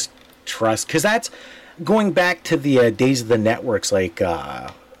should just trust, because that's going back to the days of the networks, like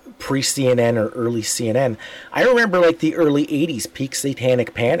pre-CNN or early CNN. I remember like the early 80s, peak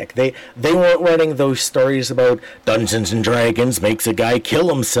Satanic Panic. They weren't running those stories about Dungeons and Dragons makes a guy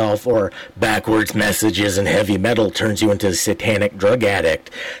kill himself, or backwards messages and heavy metal turns you into a satanic drug addict.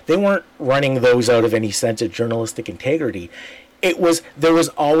 They weren't running those out of any sense of journalistic integrity. There was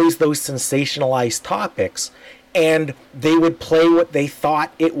always those sensationalized topics, and they would play what they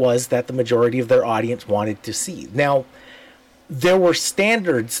thought it was that the majority of their audience wanted to see. Now, there were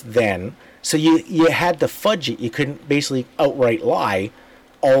standards then, so you had to fudge it. You couldn't basically outright lie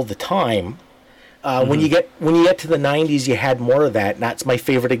all the time. When you get to the 90s, you had more of that, and that's my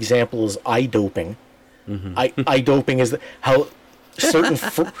favorite example is eye doping. Eye doping is how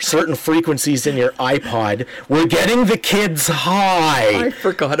certain frequencies in your iPod were getting the kids high. I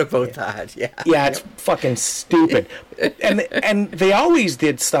forgot about that. Yeah, it's fucking stupid. And they always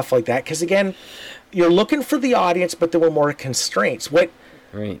did stuff like that because, again, you're looking for the audience, but there were more constraints. What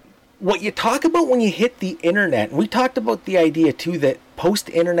you talk about when you hit the internet, and we talked about the idea too that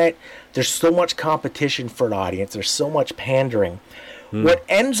post-internet, there's so much competition for an audience, there's so much pandering. What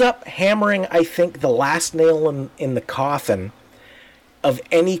ends up hammering, I think, the last nail in the coffin of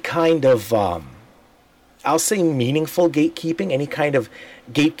any kind of I'll say meaningful gatekeeping, any kind of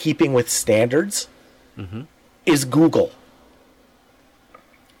gatekeeping with standards, is Google.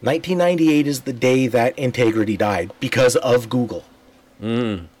 1998 is the day that integrity died because of Google.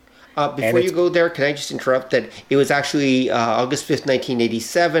 Before you go there, can I just interrupt that it was actually August 5th,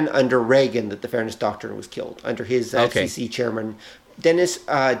 1987, under Reagan that the Fairness Doctrine was killed, under his FCC chairman. Dennis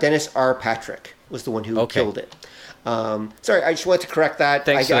R. Patrick was the one who killed it. Sorry, I just wanted to correct that.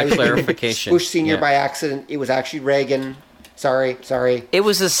 Thanks for that clarification. Bush Sr. by accident. It was actually Reagan. Sorry. It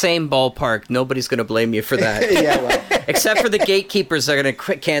was the same ballpark. Nobody's going to blame you for that. Yeah, well. Except for the gatekeepers are going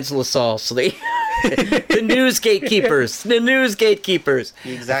to cancel us all. So they, the news gatekeepers.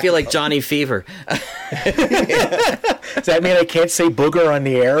 Exactly. I feel like Johnny Fever. Does that mean I can't say booger on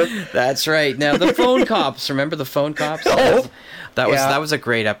the air? That's right. Now the phone cops. Remember the phone cops? That was a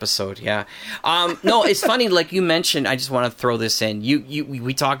great episode. Yeah. No, it's funny. Like you mentioned, I just want to throw this in.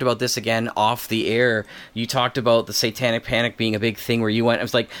 We talked about this again off the air. You talked about the Satanic Panic being a big thing where you went. I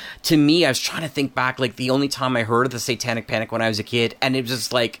was like, to me, I was trying to think back. Like the only time I heard of the Satanic Panic when I was a kid, and it was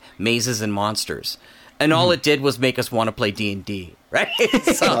just like mazes and monsters, and all it did was make us want to play D&D. Right?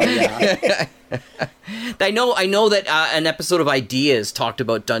 So, I know that an episode of Ideas talked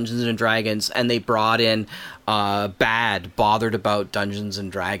about Dungeons and Dragons, and they brought in bothered about Dungeons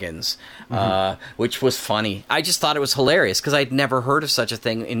and Dragons, which was funny. I just thought it was hilarious because I'd never heard of such a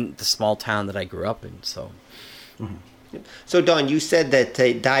thing in the small town that I grew up in. So, So Don, you said that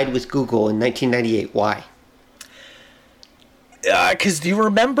it died with Google in 1998. Why? Because do you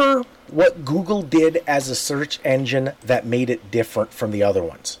remember what Google did as a search engine that made it different from the other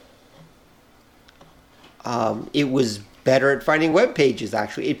ones? It was better at finding web pages,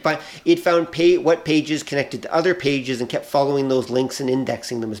 actually. It found what pages connected to other pages and kept following those links and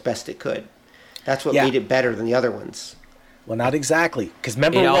indexing them as best it could. That's what made it better than the other ones. Well, not exactly. Because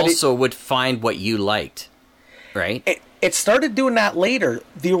remember, it also would find what you liked, right? It started doing that later.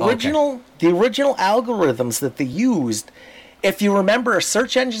 The original algorithms that they used, if you remember,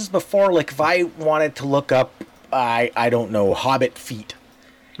 search engines before, like if I wanted to look up, I don't know, Hobbit feet,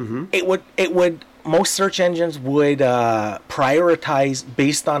 it would. Most search engines would prioritize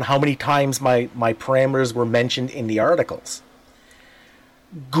based on how many times my parameters were mentioned in the articles.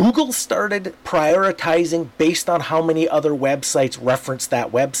 Google started prioritizing based on how many other websites reference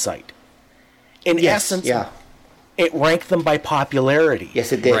that website. In essence, it ranked them by popularity.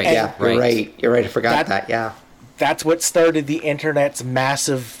 Yes, it did. Right. Yeah, you're right. You're right. I forgot that. Yeah. That's what started the internet's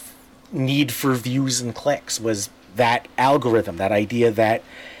massive need for views and clicks, was that algorithm, that idea that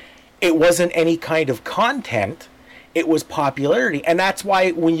it wasn't any kind of content, it was popularity. And that's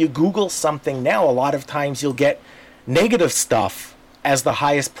why when you Google something now, a lot of times you'll get negative stuff as the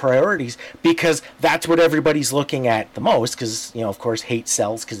highest priorities, because that's what everybody's looking at the most, because, of course, hate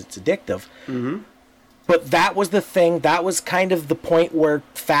sells because it's addictive. But that was the thing, that was kind of the point where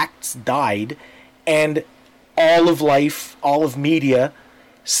facts died, and all of life, all of media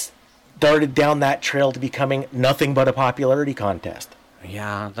started down that trail to becoming nothing but a popularity contest.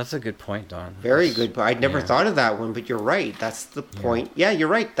 Yeah, that's a good point, Don. Very good. But I'd never thought of that one, but you're right. That's the point. Yeah, you're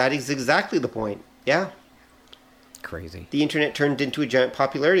right. That is exactly the point. Yeah. Crazy. The internet turned into a giant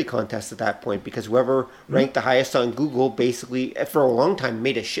popularity contest at that point, because whoever ranked the highest on Google basically, for a long time,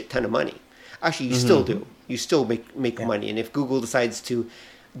 made a shit ton of money. Actually, you still do. You still make money. And if Google decides to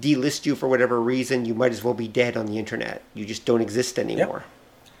delist you for whatever reason, you might as well be dead on the internet. You just don't exist anymore.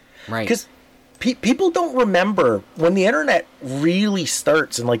 Right. Because people don't remember when the internet really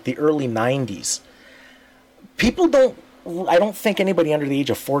starts in like the early 90s. I don't think anybody under the age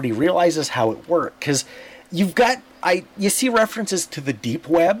of 40 realizes how it worked, because you see references to the deep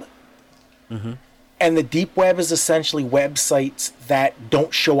web, and the deep web is essentially websites that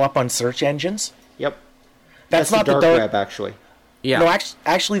don't show up on search engines. Yep. That's not the dark web, actually. Yeah. No,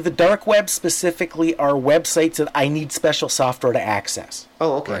 actually, the dark web specifically are websites that I need special software to access.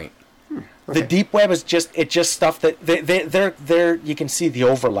 Oh, okay. Right. Okay. The deep web is just stuff that they're you can see the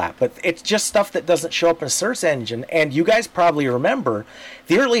overlap, but it's just stuff that doesn't show up in a search engine. And you guys probably remember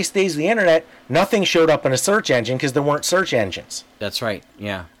the earliest days of the internet, nothing showed up in a search engine because there weren't search engines. That's right.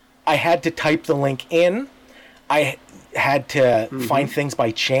 Yeah. I had to type the link in. I had to find things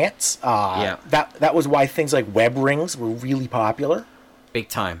by chance. That was why things like web rings were really popular. Big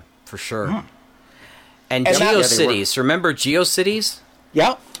time, for sure. And GeoCities. Remember GeoCities?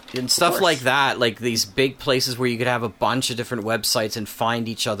 Yep. And stuff like that, like these big places where you could have a bunch of different websites and find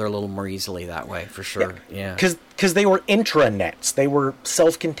each other a little more easily that way, for sure. Yeah. Because they were intranets. They were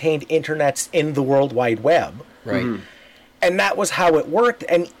self-contained internets in the World Wide Web. Right. And that was how it worked.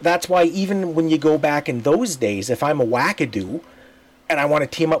 And that's why even when you go back in those days, if I'm a wackadoo and I want to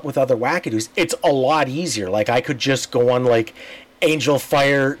team up with other wackadoos, it's a lot easier. Like, I could just go on, like,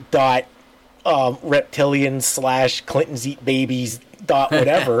 angelfire.reptilians / Clintons Eat Babies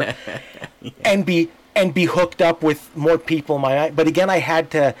whatever, and be hooked up with more people in my eye. But again, I had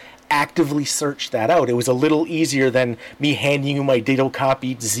to actively search that out. It was a little easier than me handing you my ditto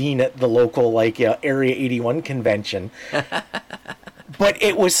copied zine at the local, like, Area 81 convention. But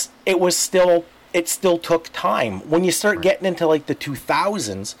it still took time. When you start getting into, like, the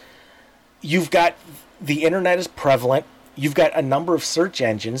 2000s, you've got the internet is prevalent. You've got a number of search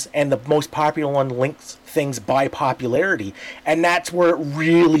engines, and the most popular one links things by popularity. And that's where it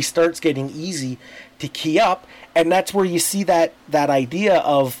really starts getting easy to key up. And that's where you see that idea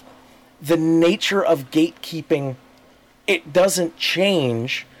of the nature of gatekeeping. It doesn't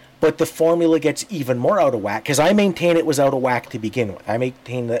change, but the formula gets even more out of whack. Because I maintain it was out of whack to begin with. I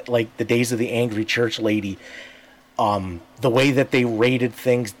maintain that, like, the days of the angry church lady, the way that they rated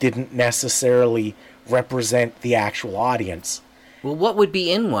things didn't necessarily represent the actual audience. Well, what would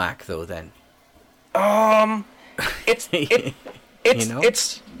be in whack, though, then? It's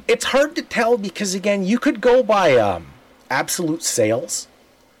hard to tell, because, again, you could go by absolute sales.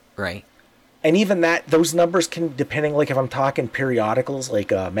 Right. And even that, those numbers can, depending, like, if I'm talking periodicals, like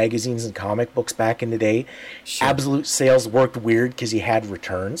magazines and comic books back in the day, sure, absolute sales worked weird because you had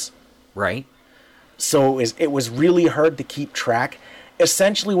returns. Right. So it was really hard to keep track.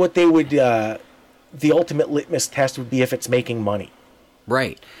 Essentially, what they would, the ultimate litmus test would be if it's making money.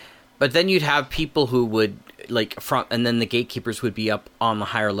 Right. But then you'd have people who would, like, and then the gatekeepers would be up on the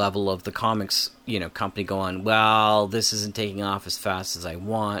higher level of the comics, company going, well, this isn't taking off as fast as I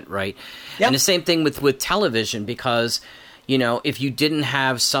want, right? Yep. And the same thing with television, because, if you didn't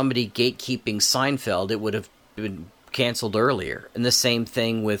have somebody gatekeeping Seinfeld, it would have been canceled earlier. And the same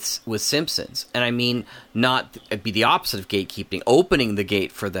thing with Simpsons. And I mean, it'd be the opposite of gatekeeping, opening the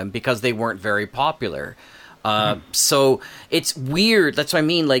gate for them because they weren't very popular. So it's weird. That's what I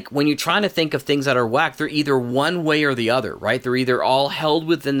mean. Like, when you're trying to think of things that are whack, they're either one way or the other, right? They're either all held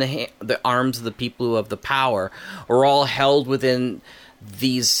within the arms of the people who have the power, or all held within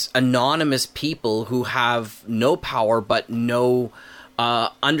these anonymous people who have no power but no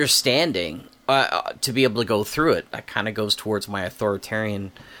understanding to be able to go through it. That kind of goes towards my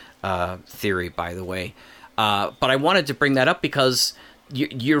authoritarian theory, by the way. But I wanted to bring that up because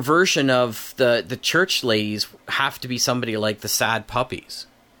your version of the church ladies have to be somebody like the Sad Puppies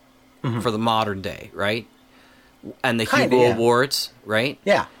for the modern day, right? And the Hugo Awards, right?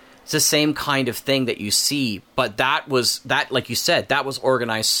 Yeah. It's the same kind of thing that you see, but that, like you said, that was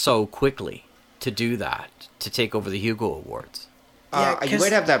organized so quickly to do that, to take over the Hugo Awards. You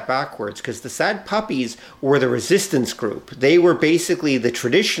might have that backwards, because the Sad Puppies were the resistance group. They were basically the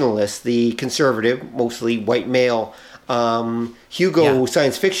traditionalists, the conservative, mostly white male, Hugo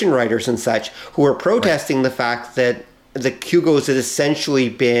science fiction writers and such, who were protesting the fact that the Hugos had essentially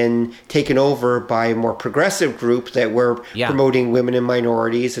been taken over by a more progressive group that were promoting women and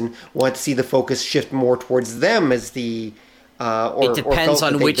minorities, and want to see the focus shift more towards them as the... it depends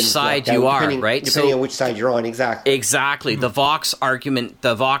on which side you are, right? Depending on which side you're on, exactly. Exactly. The Vox argument,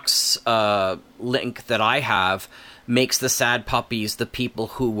 the Vox link that I have makes the Sad Puppies the people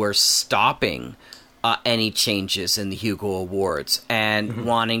who were stopping any changes in the Hugo Awards and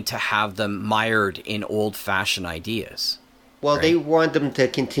wanting to have them mired in old-fashioned ideas. Well, they want them to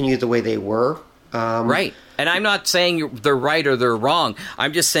continue the way they were. Right. And I'm not saying they're right or they're wrong.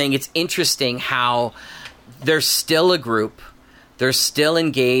 I'm just saying it's interesting how there's still a group. They're still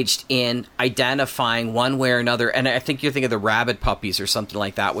engaged in identifying one way or another. And I think you're thinking of the Rabbit Puppies or something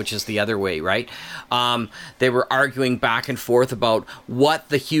like that, which is the other way, right? They were arguing back and forth about what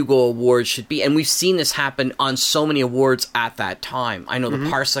the Hugo Awards should be. And we've seen this happen on so many awards at that time. I know the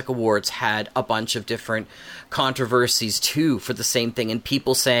Parsec Awards had a bunch of different controversies too for the same thing. And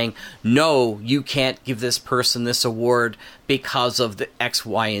people saying, no, you can't give this person this award because of the X,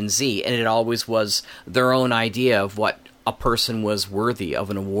 Y, and Z. And it always was their own idea of what a person was worthy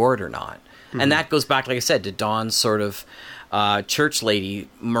of an award or not. And that goes back, like I said, to Dawn's sort of church lady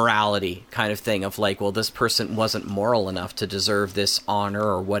morality kind of thing of like, well, this person wasn't moral enough to deserve this honor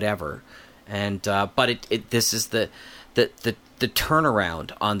or whatever. And but this is the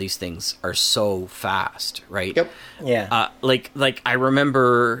turnaround on these things are so fast, right? Yep. Yeah. Like I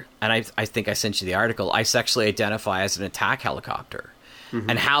remember, and I think I sent you the article, I sexually identify as an attack helicopter.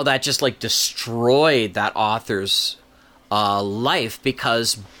 And how that just like destroyed that author's life,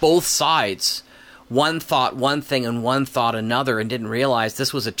 because both sides, one thought one thing and one thought another, and didn't realize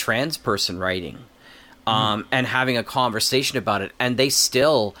this was a trans person writing and having a conversation about it, and they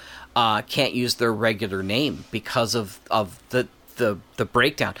still can't use their regular name because of the the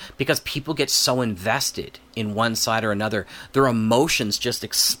breakdown, because people get so invested in one side or another, their emotions just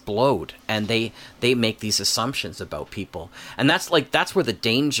explode, and they make these assumptions about people, and that's where the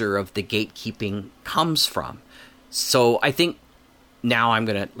danger of the gatekeeping comes from. So I think now I'm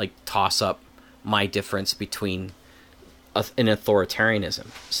gonna toss up my difference between an authoritarianism.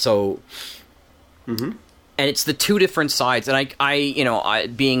 So, and it's the two different sides, and I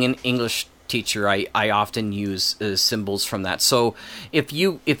being an English teacher, I often use symbols from that. So if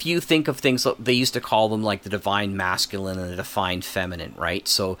you think of things, they used to call them like the divine masculine and the divine feminine, right?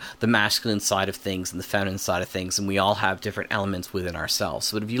 So the masculine side of things and the feminine side of things, and we all have different elements within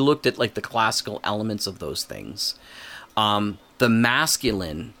ourselves. But if you looked at like the classical elements of those things, the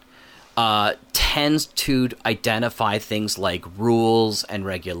masculine tends to identify things like rules and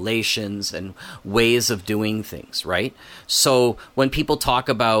regulations and ways of doing things, right? So when people talk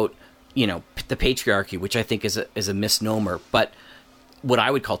about the patriarchy, which I think is a misnomer, but what I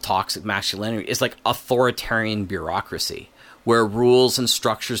would call toxic masculinity is like authoritarian bureaucracy, where rules and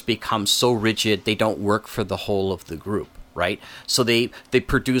structures become so rigid they don't work for the whole of the group, right? So they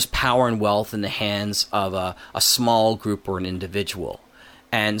produce power and wealth in the hands of a small group or an individual.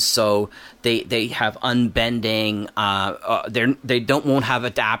 And so they have unbending, won't have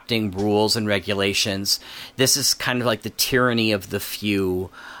adapting rules and regulations. This is kind of like the tyranny of the few.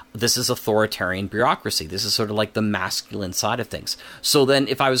 This is authoritarian bureaucracy. This is sort of like the masculine side of things. So then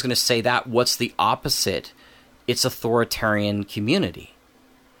if I was going to say that, what's the opposite? It's authoritarian community,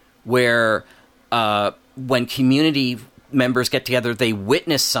 where when community members get together, they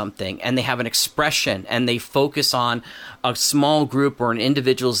witness something and they have an expression and they focus on a small group or an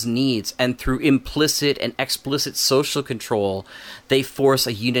individual's needs, and through implicit and explicit social control, they force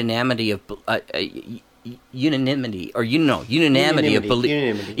a unanimity of unanimity of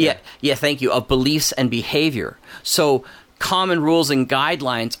belief. Yeah, thank you, of beliefs and behavior. So common rules and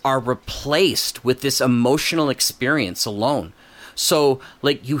guidelines are replaced with this emotional experience alone. So,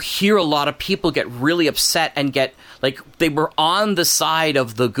 you hear a lot of people get really upset and get, they were on the side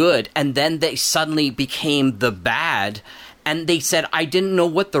of the good, and then they suddenly became the bad, and they said, I didn't know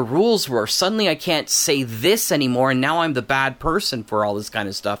what the rules were. Suddenly I can't say this anymore, and now I'm the bad person for all this kind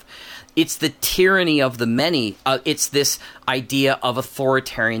of stuff. It's the tyranny of the many. It's this idea of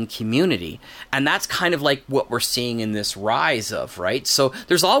authoritarian community. And that's kind of like what we're seeing in this rise of, right? So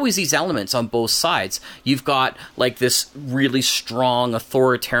there's always these elements on both sides. You've got this really strong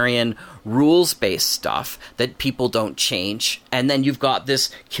authoritarian rules-based stuff that people don't change. And then you've got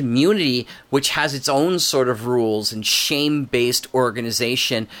this community which has its own sort of rules and shame-based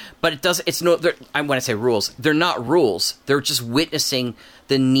organization. But when I say rules, they're not rules. They're just witnessing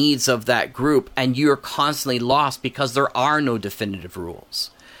the needs of that group, and you're constantly lost because there are no definitive rules.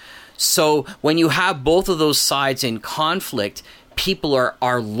 So when you have both of those sides in conflict, people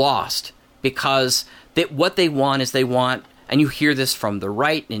are lost, because what they want is and you hear this from the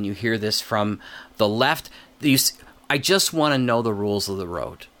right and you hear this from the left, I just want to know the rules of the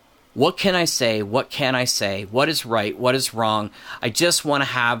road. What can I say? What can I say? What is right? What is wrong? I just want to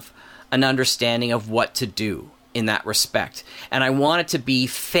have an understanding of what to do in that respect. And I want it to be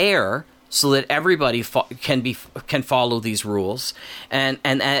fair so that everybody can follow these rules, and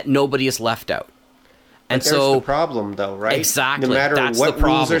nobody is left out. And there's the problem, though, right? Exactly. No matter That's what the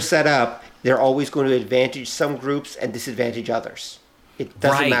problem. rules are set up, they're always going to advantage some groups and disadvantage others. It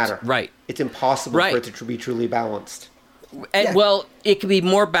doesn't matter. Right. It's impossible for it to be truly balanced. And, well, it can be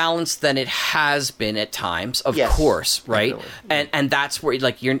more balanced than it has been at times, of course, right? Definitely. And that's where,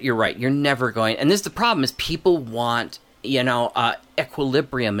 you're right. You're never going. And this is the problem: is people want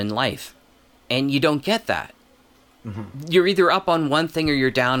equilibrium in life, and you don't get that. Mm-hmm. You're either up on one thing or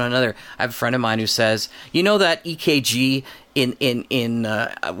you're down on another. I have a friend of mine who says, that EKG in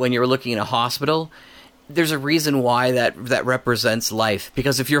when you're looking in a hospital, there's a reason why that represents life,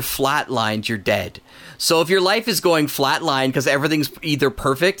 because if you're flatlined, you're dead. So if your life is going flatline because everything's either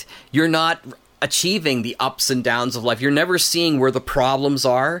perfect, you're not achieving the ups and downs of life. You're never seeing where the problems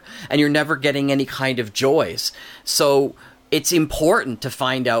are, and you're never getting any kind of joys. So it's important to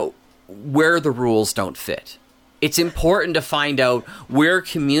find out where the rules don't fit. It's important to find out where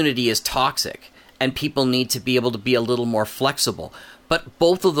community is toxic and people need to be able to be a little more flexible. But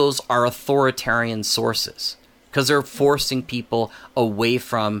both of those are authoritarian sources, because they're forcing people away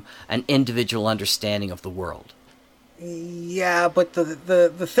from an individual understanding of the world. Yeah, but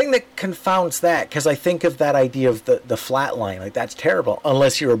the thing that confounds that, because I think of that idea of the flat line, that's terrible.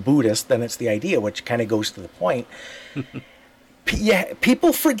 Unless you're a Buddhist, then it's the idea, which kind of goes to the point. Yeah,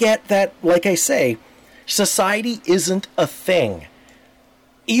 people forget that, like I say, society isn't a thing.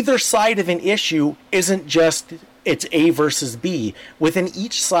 Either side of an issue isn't just it's A versus B. Within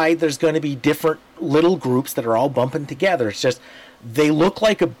each side, there's going to be different little groups that are all bumping together. It's just they look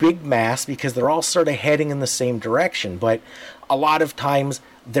like a big mass because they're all sort of heading in the same direction, but a lot of times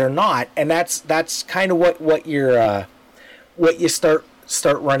they're not, and that's kind of what you start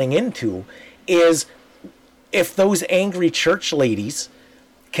running into is if those angry church ladies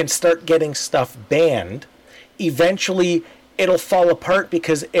can start getting stuff banned, eventually it'll fall apart,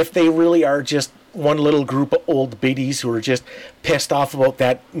 because if they really are just one little group of old biddies who are just pissed off about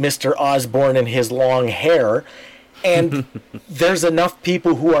that Mr. Osborne and his long hair, and there's enough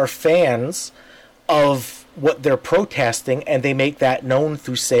people who are fans of what they're protesting and they make that known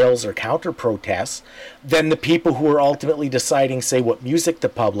through sales or counter protests, then the people who are ultimately deciding, say, what music to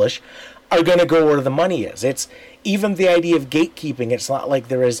publish are going to go where the money is. It's even the idea of gatekeeping. It's not like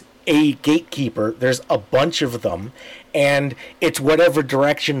there is a gatekeeper. There's a bunch of them, and it's whatever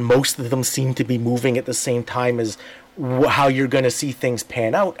direction most of them seem to be moving at the same time as how you're going to see things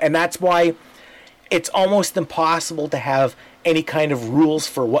pan out. And that's why it's almost impossible to have any kind of rules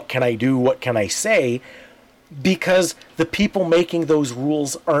for what can I do, what can I say, because the people making those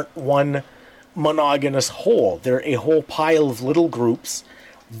rules aren't one monogamous whole. They're a whole pile of little groups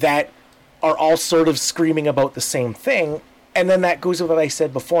that are all sort of screaming about the same thing. And then that goes with what I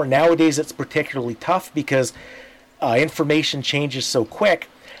said before. Nowadays it's particularly tough because information changes so quick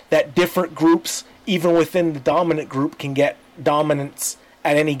that different groups, even within the dominant group, can get dominance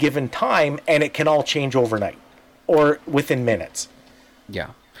at any given time, and it can all change overnight or within minutes.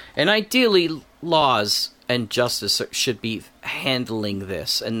 Yeah. And ideally, laws and justice should be handling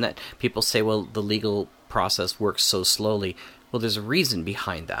this. And that people say, well, the legal process works so slowly. Well, there's a reason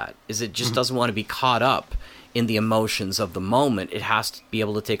behind that. Is it just doesn't want to be caught up in the emotions of the moment. It has to be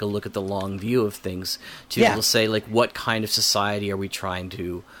able to take a look at the long view of things to be able to say, like, what kind of society are we trying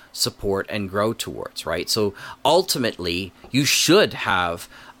to support and grow towards, right? So ultimately, you should have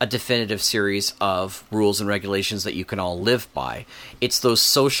a definitive series of rules and regulations that you can all live by. It's those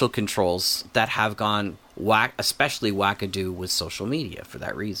social controls that have gone especially wackadoo with social media for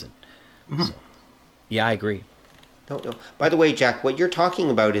that reason. So, yeah, I agree. No. By the way, Jack, what you're talking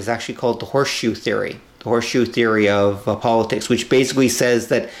about is actually called the horseshoe theory. The horseshoe theory of politics, which basically says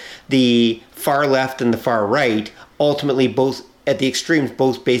that the far left and the far right ultimately both, at the extremes,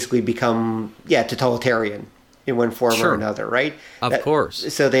 both basically become, totalitarian in one form or another, right? Of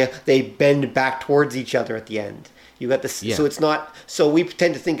course. So they bend back towards each other at the end. You got this. Yeah. So it's not. So we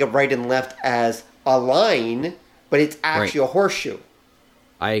tend to think of right and left as a line, but it's actually a horseshoe.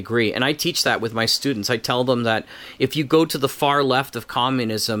 I agree. And I teach that with my students. I tell them that if you go to the far left of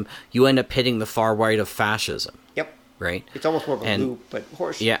communism, you end up hitting the far right of fascism. Yep. Right? It's almost more of a loop, but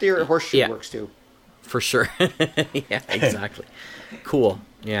horseshoe works too. For sure. Yeah, exactly. Cool.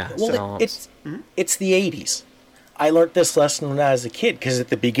 Yeah. Well, it's the 80s. I learned this lesson when I was a kid, because at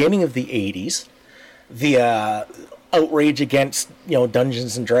the beginning of the 80s, the outrage against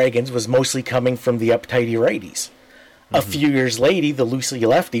Dungeons and Dragons was mostly coming from the uptighty righties. A few years later, the loosey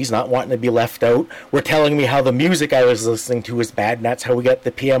lefties, not wanting to be left out, were telling me how the music I was listening to was bad, and that's how we got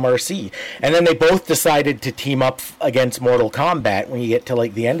the PMRC. And then they both decided to team up against Mortal Kombat when you get to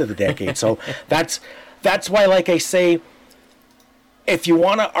the end of the decade. So that's why, like I say, if you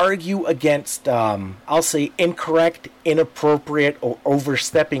want to argue against, I'll say, incorrect, inappropriate, or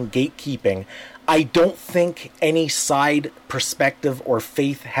overstepping gatekeeping, I don't think any side perspective or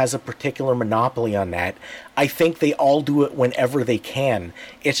faith has a particular monopoly on that. I think they all do it whenever they can.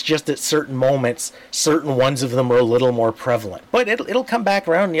 It's just at certain moments, certain ones of them are a little more prevalent. But it'll come back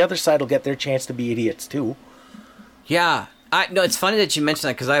around, and the other side will get their chance to be idiots too. Yeah. No, it's funny that you mentioned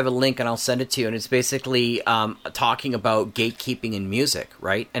that, because I have a link and I'll send it to you, and it's basically talking about gatekeeping in music,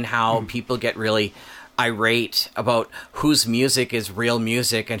 right? And how people get really irate about whose music is real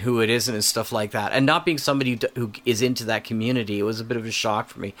music and who it isn't and stuff like that. And not being somebody who is into that community, it was a bit of a shock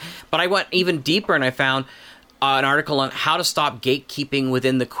for me. But I went even deeper and I found an article on how to stop gatekeeping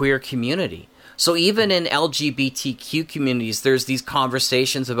within the queer community. So even in LGBTQ communities, there's these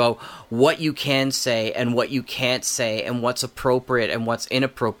conversations about what you can say and what you can't say and what's appropriate and what's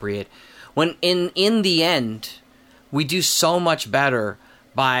inappropriate. When in the end, we do so much better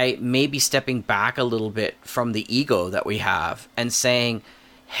by maybe stepping back a little bit from the ego that we have and saying,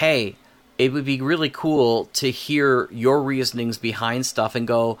 hey, it would be really cool to hear your reasonings behind stuff and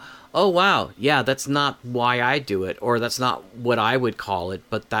go, oh, wow, yeah, that's not why I do it, or that's not what I would call it,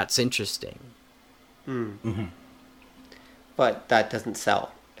 but that's interesting. Mm-hmm. But that doesn't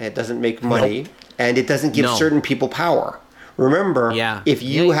sell. It doesn't make money, and it doesn't give certain people power. Remember, if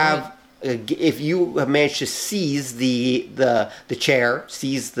you have... If you have managed to seize the chair,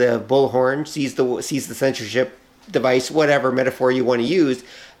 seize the bullhorn, seize the censorship device, whatever metaphor you want to use,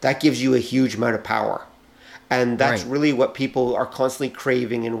 that gives you a huge amount of power. And that's really what people are constantly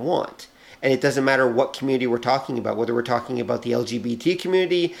craving and want. And it doesn't matter what community we're talking about, whether we're talking about the LGBT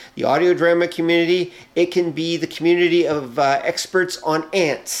community, the audio drama community, it can be the community of experts on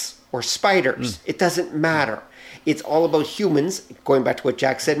ants or spiders. It doesn't matter. It's all about humans, going back to what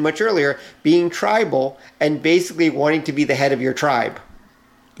Jack said much earlier, being tribal and basically wanting to be the head of your tribe.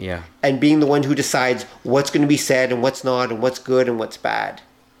 Yeah. And being the one who decides what's going to be said and what's not and what's good and what's bad.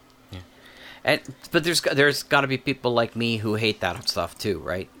 But there's got to be people like me who hate that stuff too,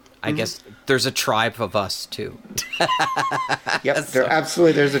 right? I guess there's a tribe of us too. Yep,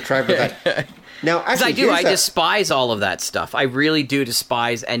 there's a tribe of that. Now, actually, I despise all of that stuff. I really do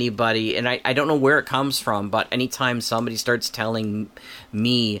despise anybody, and I don't know where it comes from, but anytime somebody starts telling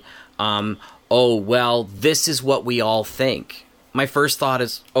me, oh, well, this is what we all think, my first thought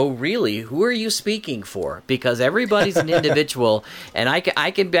is, oh, really? Who are you speaking for? Because everybody's an individual, and I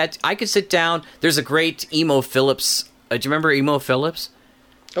could sit down. There's a great Emo Phillips. Do you remember Emo Phillips?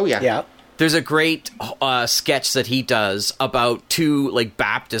 Oh, yeah. Yeah. There's a great sketch that he does about two like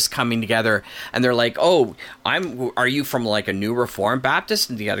Baptists coming together, and they're like, "Oh, are you from like a New Reformed Baptist?"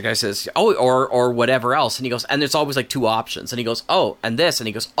 And the other guy says, "Oh, or whatever else." And he goes, and there's always like two options. And he goes, "Oh, and this," and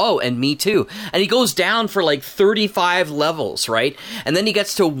he goes, "Oh, and me too." And he goes down for like 35 levels, right? And then he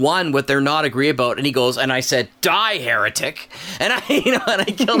gets to one what they're not agree about, and he goes, and I said, "Die, heretic!" And I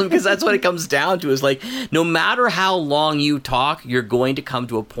killed him because that's what it comes down to. Is like, no matter how long you talk, you're going to come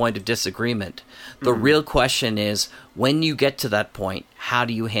to a point of disagreement. The real question is, when you get to that point, how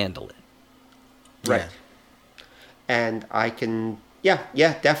do you handle it? Right. And I can,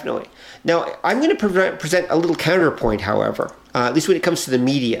 definitely. Now, I'm going to present a little counterpoint, however, at least when it comes to the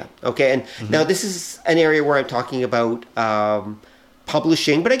media. Okay, and now this is an area where I'm talking about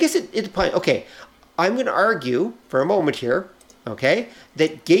publishing, but I guess it depends. Okay, I'm going to argue for a moment here, okay,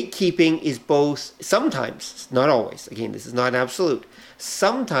 that gatekeeping is both, sometimes, not always, again, this is not an absolute,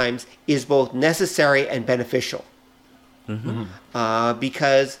 sometimes is both necessary and beneficial.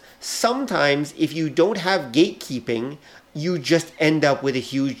 Because sometimes if you don't have gatekeeping, you just end up with a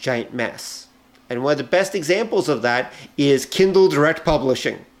huge giant mess. And one of the best examples of that is Kindle Direct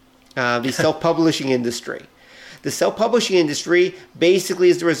Publishing, the self-publishing industry. The self-publishing industry basically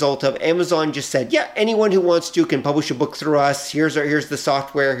is the result of Amazon just said, yeah, anyone who wants to can publish a book through us. Here's the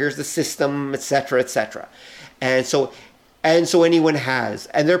software, here's the system, etc., etc. And so anyone has.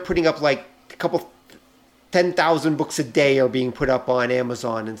 And they're putting up like a couple 10,000 books a day are being put up on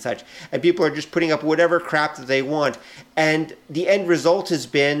Amazon and such. And people are just putting up whatever crap that they want. And the end result has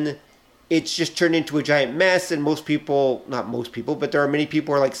been, it's just turned into a giant mess. And most people, not most people, but there are many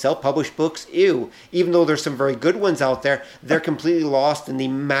people who are like, self-published books, ew. Even though there's some very good ones out there, they're completely lost in the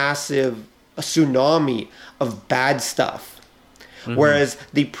massive tsunami of bad stuff. Whereas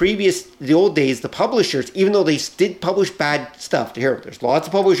the old days, the publishers, even though they did publish bad stuff, there's lots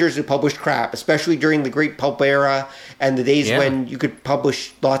of publishers who published crap, especially during the great pulp era and the days when you could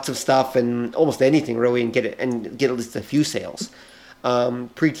publish lots of stuff and almost anything really and get at least a few sales,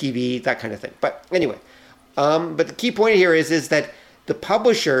 pre-TV, that kind of thing. But anyway, but the key point here is that the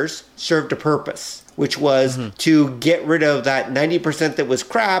publishers served a purpose, which was to get rid of that 90% that was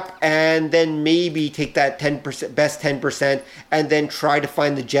crap and then maybe take that 10%, best 10%, and then try to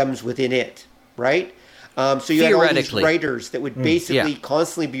find the gems within it, right? So you had all these writers that would basically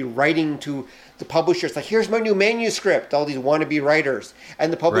constantly be writing to the publishers, like, here's my new manuscript, all these wannabe writers.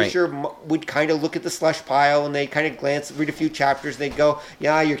 And the publisher would kind of look at the slush pile and they kind of glance, read a few chapters, and they'd go,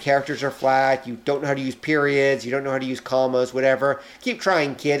 yeah, your characters are flat, you don't know how to use periods, you don't know how to use commas, whatever. Keep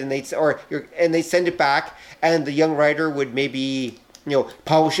trying, kid. And they'd send it back, and the young writer would maybe,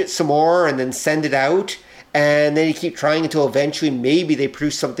 polish it some more and then send it out. And then you keep trying until eventually maybe they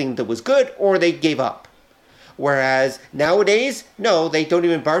produced something that was good, or they gave up. Whereas nowadays, no, they don't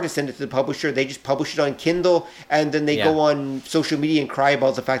even bother to send it to the publisher. They just publish it on Kindle, and then they go on social media and cry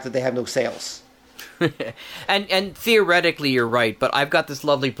about the fact that they have no sales. and theoretically, you're right, but I've got this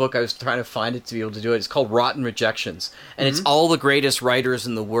lovely book. I was trying to find it to be able to do it. It's called Rotten Rejections, and it's all the greatest writers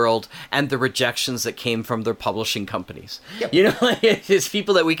in the world and the rejections that came from their publishing companies. Yep. It's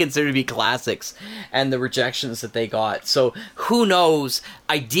people that we consider to be classics and the rejections that they got. So who knows?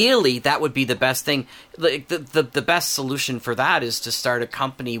 Ideally, that would be the best thing. The best solution for that is to start a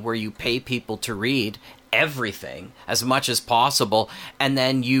company where you pay people to read everything as much as possible, and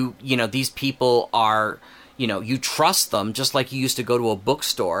then these people are, you trust them, just like you used to go to a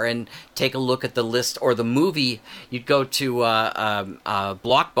bookstore and take a look at the list, or the movie, you'd go to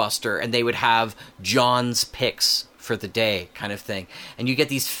Blockbuster and they would have John's picks for the day kind of thing. And you get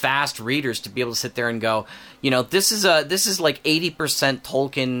these fast readers to be able to sit there and go, this is like 80%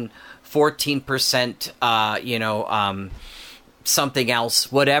 Tolkien, 14%, something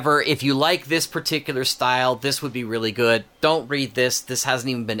else, whatever. If you like this particular style, this would be really good. Don't read this. This hasn't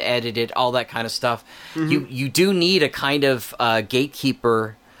even been edited, all that kind of stuff. Mm-hmm. You do need a kind of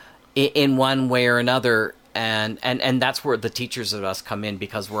gatekeeper in one way or another. And that's where the teachers of us come in,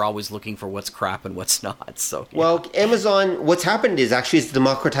 because we're always looking for what's crap and what's not. So Well, Amazon, what's happened is actually it's the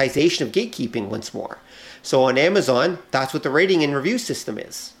democratization of gatekeeping once more. So on Amazon, that's what the rating and review system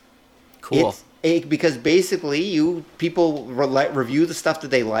is. Cool. Because basically people review the stuff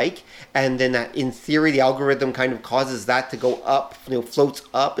that they like, and then that, in theory, the algorithm kind of causes that to go up, floats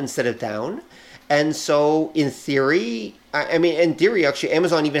up instead of down. And so in theory, actually,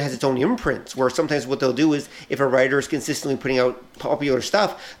 Amazon even has its own imprints, where sometimes what they'll do is, if a writer is consistently putting out popular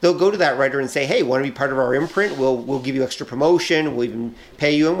stuff, they'll go to that writer and say, hey, want to be part of our imprint? We'll give you extra promotion, we'll even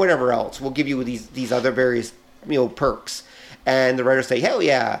pay you, and whatever else. We'll give you these other various perks. And the writers say, hell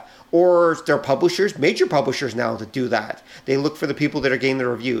yeah. Or there are publishers, major publishers now, that do that. They look for the people that are getting the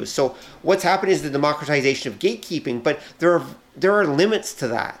reviews. So what's happened is the democratization of gatekeeping, but there are limits to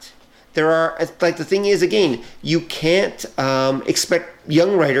that. The thing is, again, you can't expect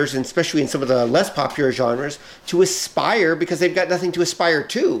young writers, and especially in some of the less popular genres, to aspire, because they've got nothing to aspire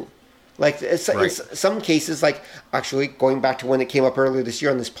to. Like in some cases, like actually going back to one that came up earlier this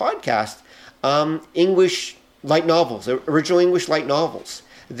year on this podcast, English light novels, original English light novels.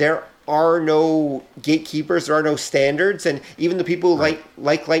 There are no gatekeepers, there are no standards, and even the people who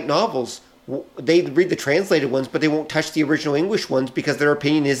like light novels, they read the translated ones, but they won't touch the original English ones, because their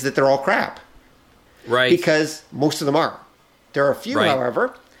opinion is that they're all crap. Right. Because most of them are. There are a few,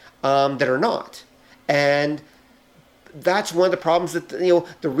 however, that are not. And that's one of the problems that,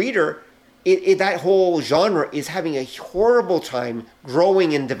 the reader, that whole genre is having a horrible time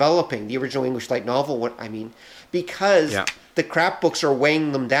growing and developing, the original English light novel, because the crap books are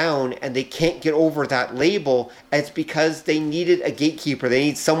weighing them down, and they can't get over that label. And it's because they needed a gatekeeper. They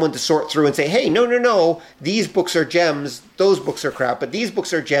need someone to sort through and say, hey, no, these books are gems, those books are crap, but these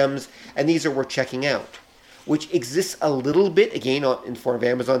books are gems, and these are worth checking out. Which exists a little bit, again, in form of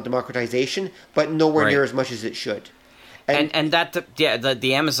Amazon democratization, but nowhere near as much as it should. And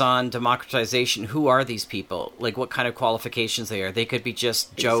the Amazon democratization, who are these people? Like, what kind of qualifications they are? They could be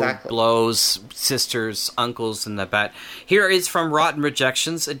just Joe Blow's sisters, uncles, and that. Here is from Rotten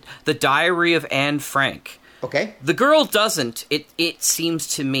Rejections, The Diary of Anne Frank. Okay. The girl doesn't, it seems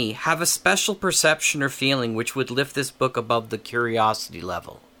to me, have a special perception or feeling which would lift this book above the curiosity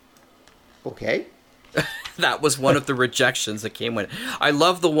level. Okay. That was one of the rejections that came with it. I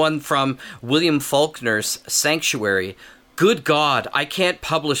love the one from William Faulkner's Sanctuary. Good God, I can't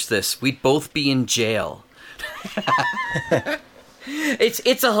publish this. We'd both be in jail.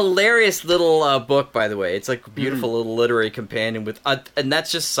 It's a hilarious little book, by the way. It's like a beautiful little literary companion with, and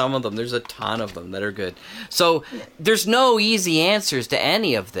that's just some of them. There's a ton of them that are good. So there's no easy answers to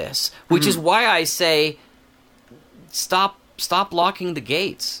any of this, which is why I say stop locking the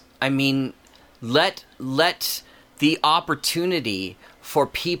gates. I mean, let the opportunity for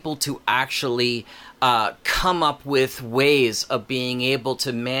people to actually come up with ways of being able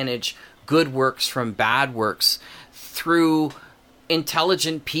to manage good works from bad works through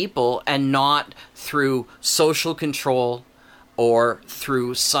intelligent people, and not through social control or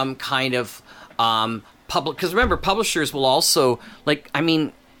through some kind of public. Because remember, publishers will also,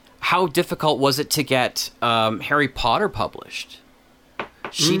 how difficult was it to get Harry Potter published?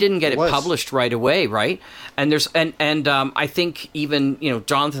 She didn't get it published right away, right? And I think even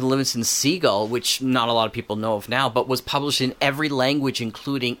Jonathan Livingston Seagull, which not a lot of people know of now, but was published in every language,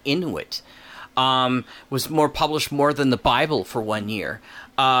 including Inuit. Was published more than the Bible for 1 year.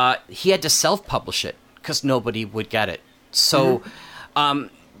 He had to self-publish it because nobody would get it. So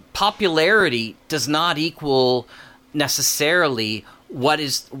popularity does not equal necessarily what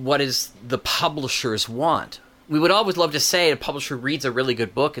is the publishers want. We would always love to say a publisher reads a really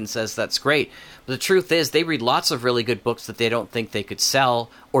good book and says that's great. But the truth is they read lots of really good books that they don't think they could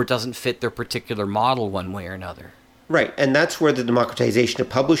sell, or doesn't fit their particular model one way or another. Right, and that's where the democratization of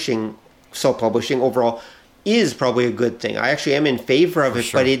publishing, self-publishing overall, is probably a good thing. I actually am in favor of it,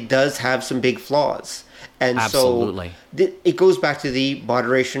 but it does have some big flaws. And absolutely. So it goes back to the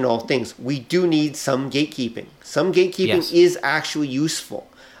moderation in all things. We do need some gatekeeping. Some gatekeeping is actually useful.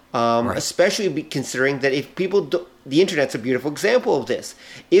 Especially considering that if people the internet's a beautiful example of this.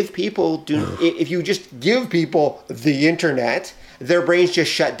 If you just give people the internet, their brains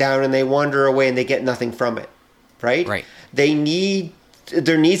just shut down and they wander away and they get nothing from it, right? Right. They need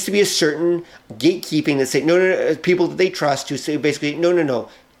there needs to be a certain gatekeeping that say no, people that they trust who say basically no,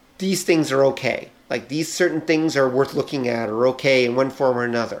 these things are okay. Like these certain things are worth looking at or okay in one form or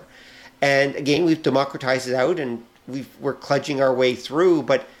another. And again, we've democratized it out and we're kludging our way through,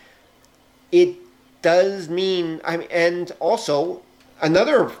 but it does mean, and also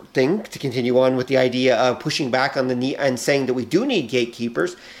another thing to continue on with the idea of pushing back on the need and saying that we do need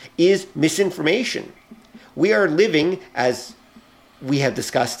gatekeepers is misinformation. We are living, as we have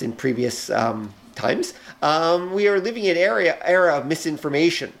discussed in previous times, we are living in an era of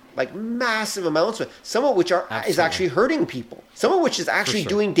misinformation, like massive amounts of it, some of which is actually hurting people, some of which is actually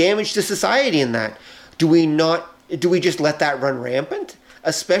doing damage to society in that. Do we just let that run rampant?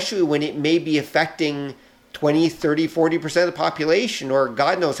 Especially when it may be affecting 20, 30, 40% of the population, or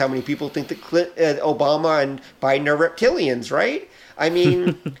God knows how many people think that Obama and Biden are reptilians, right? I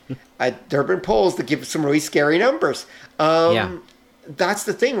mean, there have been polls that give some really scary numbers. That's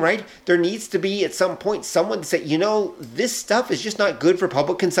the thing, right? There needs to be at some point someone to say, this stuff is just not good for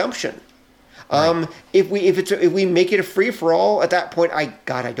public consumption. Right. If we make it a free for all at that point, I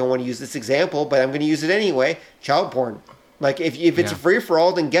don't want to use this example, but I'm going to use it anyway. Child porn. Like if it's a free for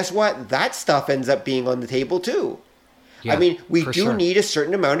all, then guess what? That stuff ends up being on the table too. Yeah, I mean, we do need a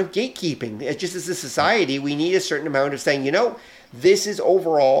certain amount of gatekeeping. It's just as a society, we need a certain amount of saying, this is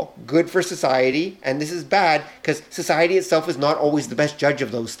overall good for society and this is bad, because society itself is not always the best judge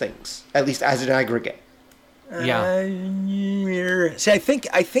of those things, at least as an aggregate. Yeah. See, I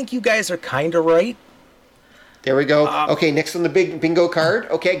think you guys are kind of right. There we go. Okay, next on the big bingo card.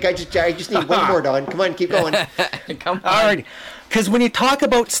 Okay, I just need one more, Don. Come on, keep going. Come on. All right. Because when you talk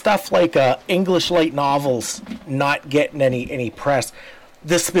about stuff like English light novels not getting any press,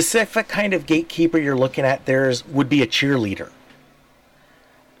 the specific kind of gatekeeper you're looking at there would be a cheerleader.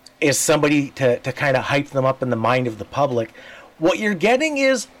 Is somebody to kind of hype them up in the mind of the public. What you're getting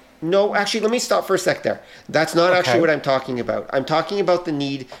is... No, actually, let me stop for a sec there. That's not actually what I'm talking about. I'm talking about the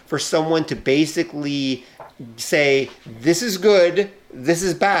need for someone to basically say, this is good, this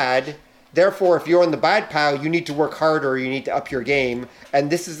is bad, therefore if you're on the bad pile, you need to work harder, you need to up your game,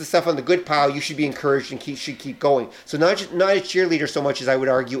 and this is the stuff on the good pile, you should be encouraged and should keep going. So not a cheerleader so much as I would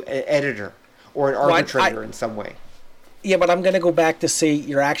argue an editor or an arbitrator in some way. Yeah, but I'm going to go back to say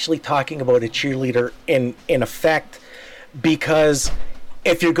you're actually talking about a cheerleader in effect, because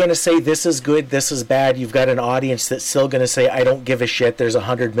if you're going to say this is good, this is bad, you've got an audience that's still going to say, I don't give a shit, there's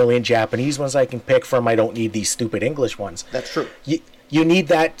 100 million Japanese ones I can pick from, I don't need these stupid English ones. That's true. You need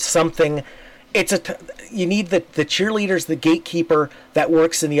that something, you need the cheerleaders, the gatekeeper that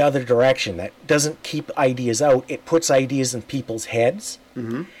works in the other direction, that doesn't keep ideas out, it puts ideas in people's heads.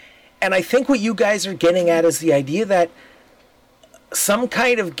 Mm-hmm. And I think what you guys are getting at is the idea that some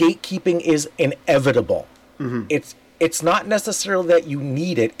kind of gatekeeping is inevitable. Mm-hmm. It's not necessarily that you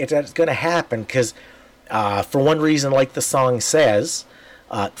need it, it's that it's going to happen, because for one reason, like the song says,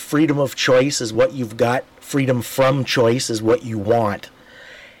 freedom of choice is what you've got, freedom from choice is what you want.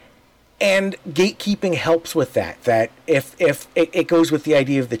 And gatekeeping helps with that. That if it goes with the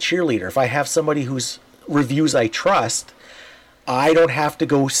idea of the cheerleader. If I have somebody whose reviews I trust, I don't have to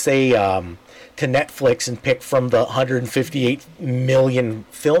go say to Netflix and pick from the 158 million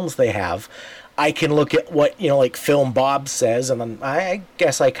films they have. I can look at what, like Film Bob says, and then I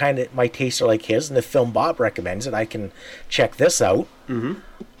guess my tastes are like his, and if Film Bob recommends it, I can check this out. Mm-hmm.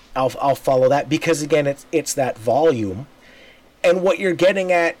 I'll follow that, because again, it's that volume. And what you're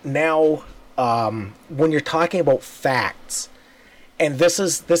getting at now, when you're talking about facts, and this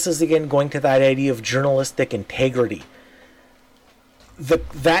is again going to that idea of journalistic integrity.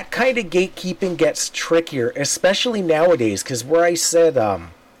 That kind of gatekeeping gets trickier, especially nowadays, because where I said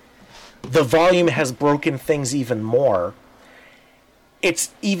the volume has broken things even more,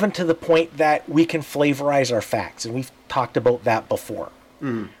 it's even to the point that we can flavorize our facts, and we've talked about that before.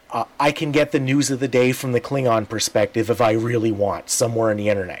 Mm. I can get the news of the day from the Klingon perspective if I really want, somewhere on the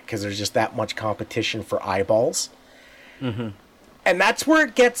internet, because there's just that much competition for eyeballs. Mm-hmm. And that's where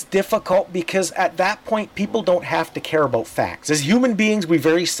it gets difficult, because at that point, people don't have to care about facts. As human beings, we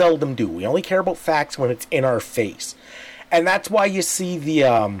very seldom do. We only care about facts when it's in our face. And that's why you see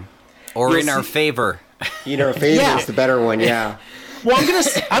the... or in our favor. In our favor is the better one, yeah. Well,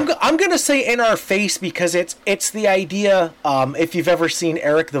 I'm gonna say in our face, because it's the idea. If you've ever seen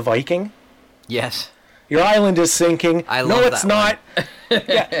Eric the Viking, yes, your island is sinking. I love no, it's not.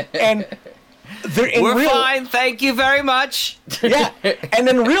 Yeah, and we're fine. Thank you very much. Yeah, and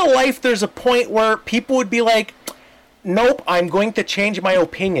in real life, there's a point where people would be like, "Nope, I'm going to change my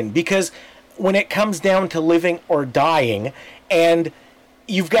opinion," because when it comes down to living or dying, and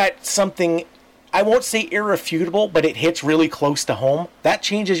you've got something I won't say irrefutable, but it hits really close to home. That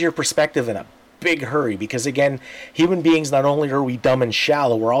changes your perspective in a big hurry, because again, human beings, not only are we dumb and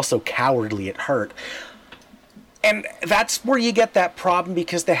shallow, we're also cowardly at heart. And that's where you get that problem,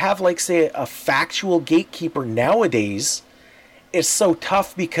 because to have, like, say, a factual gatekeeper nowadays is so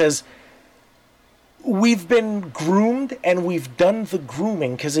tough, because we've been groomed and we've done the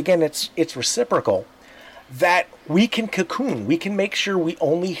grooming, because again, it's reciprocal, that we can cocoon. We can make sure we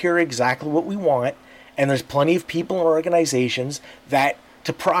only hear exactly what we want, and there's plenty of people and organizations that,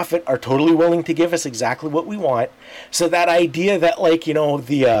 to profit, are totally willing to give us exactly what we want. So that idea that, like, you know,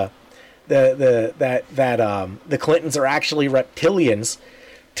 the Clintons are actually reptilians,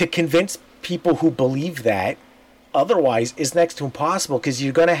 to convince people who believe that otherwise is next to impossible, because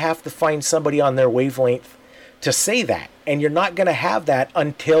you're going to have to find somebody on their wavelength to say that, and you're not going to have that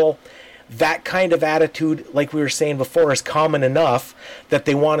until that kind of attitude, like we were saying before, is common enough that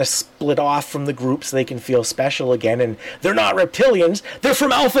they want to split off from the group so they can feel special again. And they're not reptilians, they're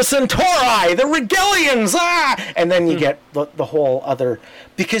from Alpha Centauri, they're Regalians, and then you get the whole other,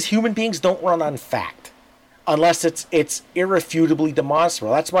 because human beings don't run on fact unless it's irrefutably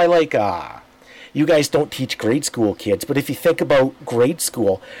demonstrable. That's why, like, you guys don't teach grade school kids, but if you think about grade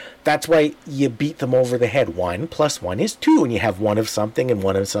school, that's why you beat them over the head. 1 + 1 is 2, and you have one of something and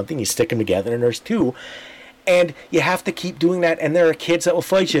one of something, you stick them together and there's 2. And you have to keep doing that, and there are kids that will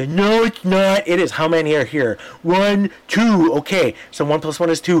fight you. No, it's not. It is. How many are here? 1, 2. Okay, so 1 + 1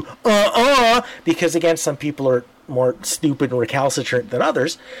 is 2. Because again, some people are more stupid and recalcitrant than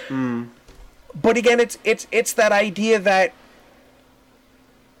others. But again, it's that idea that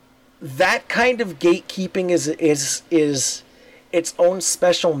kind of gatekeeping is its own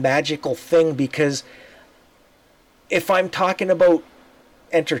special magical thing, because if I'm talking about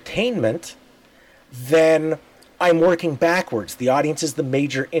entertainment, then I'm working backwards. The audience is the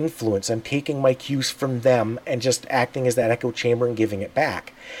major influence. I'm taking my cues from them and just acting as that echo chamber and giving it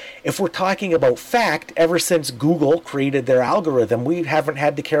back. If we're talking about fact, ever since Google created their algorithm, we haven't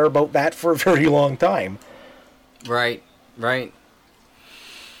had to care about that for a very long time. Right.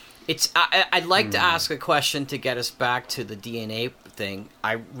 I'd like to ask a question to get us back to the DNA thing.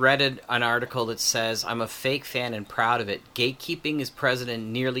 I read an article that says, I'm a fake fan and proud of it. Gatekeeping is present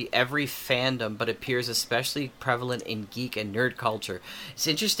in nearly every fandom, but appears especially prevalent in geek and nerd culture. It's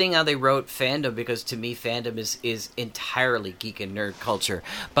interesting how they wrote fandom, because to me fandom is entirely geek and nerd culture.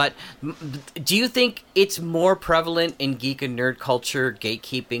 But do you think it's more prevalent in geek and nerd culture,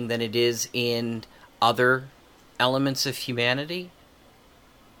 gatekeeping, than it is in other elements of humanity?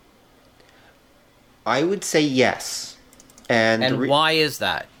 I would say yes. And why is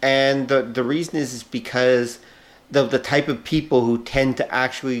that? And the reason is because the type of people who tend to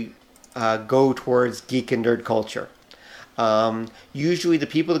actually go towards geek and nerd culture. Usually the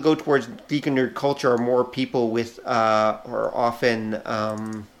people that go towards geek and nerd culture are more people with, or often,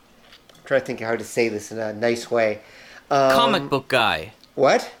 I'm trying to think how to say this in a nice way. Comic book guy.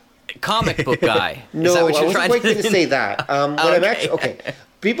 What? Comic book guy. No, is that what you're I wasn't quite going to say that. Okay.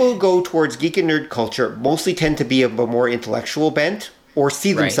 People who go towards geek and nerd culture mostly tend to be of a more intellectual bent, or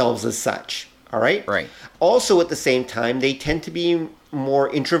see themselves as such. All right? Right. Also, at the same time, they tend to be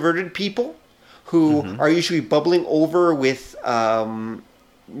more introverted people who are usually bubbling over with, they're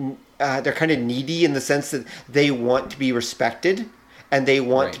kind of needy in the sense that they want to be respected and they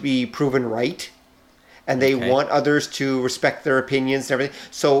want to be proven right. And they want others to respect their opinions and everything.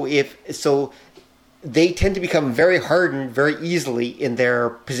 So they tend to become very hardened very easily in their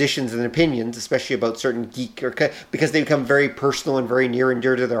positions and opinions, especially about certain geek, because they become very personal and very near and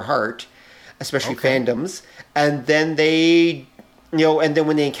dear to their heart, especially fandoms. And then and then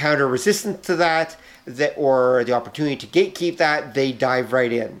when they encounter resistance to that, or the opportunity to gatekeep that, they dive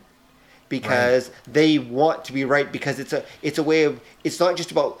right in. Because they want to be right, because it's a way of, it's not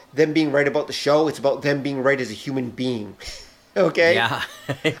just about them being right about the show, it's about them being right as a human being. Okay? Yeah,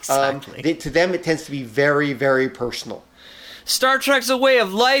 exactly. To them, it tends to be very, very personal. Star Trek's a way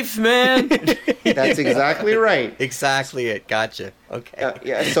of life, man. That's exactly right. Exactly it. Gotcha.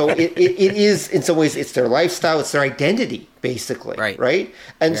 Okay. So it is, in some ways, it's their lifestyle, it's their identity, basically. Right?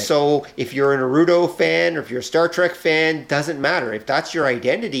 And so if you're a Naruto fan, or if you're a Star Trek fan, doesn't matter. If that's your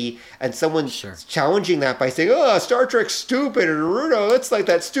identity, and someone's challenging that by saying, oh, Star Trek's stupid, or Naruto, that's like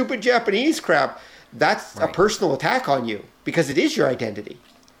that stupid Japanese crap, that's a personal attack on you, because it is your identity.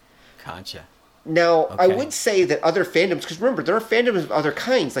 Gotcha. Now, I would say that other fandoms, because remember, there are fandoms of other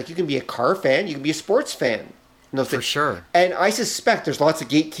kinds. Like, you can be a car fan, you can be a sports fan. No, for sure. And I suspect there's lots of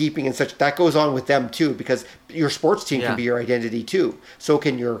gatekeeping and such that goes on with them too, because your sports team can be your identity too. So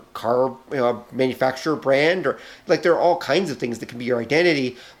can your car manufacturer brand, or like there are all kinds of things that can be your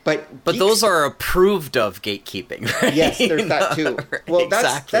identity. But those are approved of gatekeeping, right? Yes, there's that too. Well,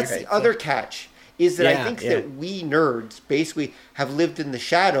 Exactly that's right. the other catch. Is that I think that we nerds basically have lived in the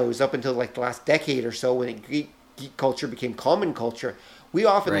shadows up until like the last decade or so when geek culture became common culture. We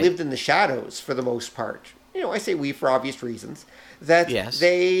often lived in the shadows for the most part. I say we for obvious reasons. That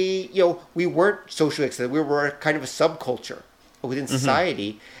they, we weren't socially accepted. We were kind of a subculture within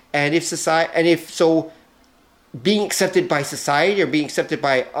society. And if being accepted by society or being accepted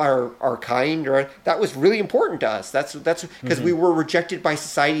by our kind, that was really important to us. That's because we were rejected by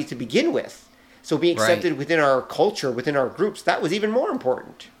society to begin with. So being accepted within our culture, within our groups, that was even more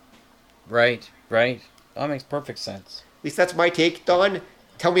important. Right. That makes perfect sense. At least that's my take. Don,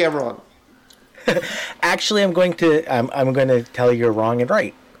 tell me I'm wrong. Actually, I'm going to tell you you're wrong and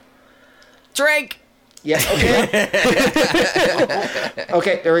right. Drink. Yeah. Okay.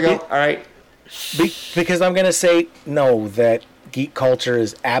 Okay. There we go. All right. Because I'm going to say no. That geek culture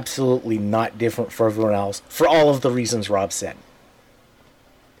is absolutely not different for everyone else for all of the reasons Rob said.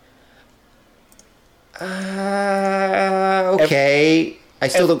 Okay. I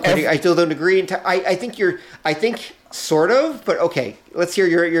still don't agree. I think sort of, but okay. Let's hear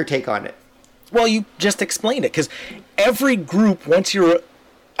your take on it. Well, you just explained it, because every group, once you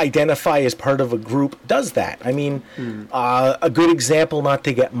identify as part of a group, does that. I mean, a good example, not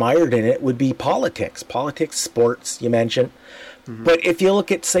to get mired in it, would be politics. Politics, sports, you mentioned. Mm-hmm. But if you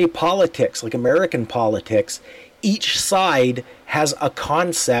look at, say, politics, like American politics, each side has a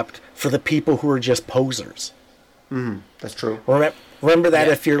concept for the people who are just posers. That's true. Remember that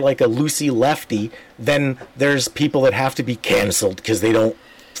if you're like a loosey lefty, then there's people that have to be canceled because they don't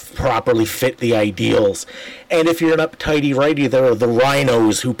properly fit the ideals. And if you're an uptighty righty, there are the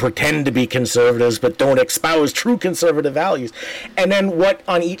rhinos who pretend to be conservatives but don't espouse true conservative values. And then what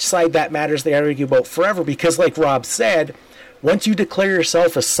on each side that matters, they argue about forever, because like Rob said, once you declare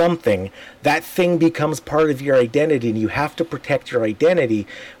yourself as something, that thing becomes part of your identity, and you have to protect your identity,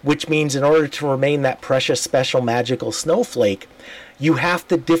 which means in order to remain that precious, special, magical snowflake, you have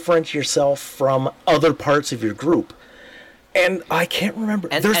to differentiate yourself from other parts of your group. And I can't remember.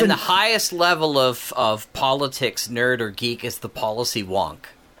 And the highest level of politics nerd or geek is the policy wonk.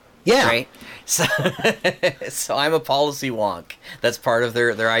 Yeah. Right? So I'm a policy wonk. That's part of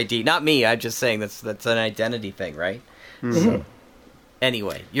their ID. Not me. I'm just saying that's an identity thing, right? Mm-hmm. So,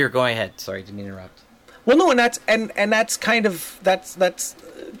 anyway, you're going ahead. Sorry, didn't interrupt. Well, no, and that's kind of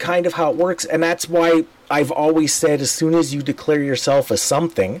how it works, and that's why I've always said, as soon as you declare yourself as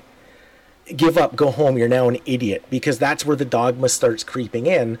something, give up, go home, you're now an idiot, because that's where the dogma starts creeping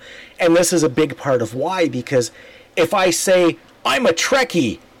in. And this is a big part of why, because if I say, I'm a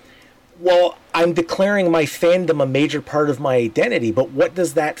Trekkie, well, I'm declaring my fandom a major part of my identity, but what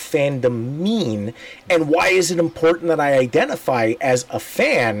does that fandom mean? And why is it important that I identify as a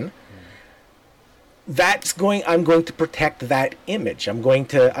fan? I'm going to protect that image. I'm going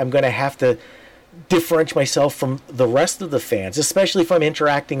to have to differentiate myself from the rest of the fans, especially if I'm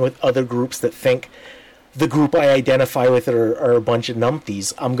interacting with other groups that think the group I identify with are a bunch of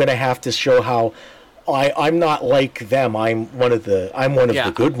numpties. I'm going to have to show how I'm not like them. I'm one of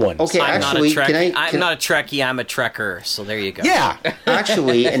the good ones. Okay, I'm actually, not a Trekkie. I'm a Trekker. So there you go. Yeah.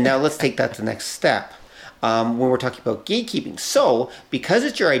 Actually, and now let's take that to the next step when we're talking about gatekeeping. So, because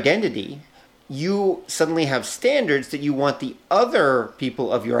it's your identity, you suddenly have standards that you want the other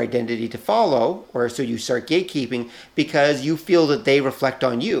people of your identity to follow, or so you start gatekeeping because you feel that they reflect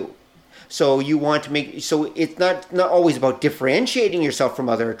on you. So you want to so it's not always about differentiating yourself from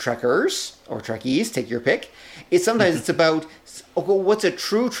other Trekkers or Trekkies, take your pick. Sometimes it's about, okay, what's a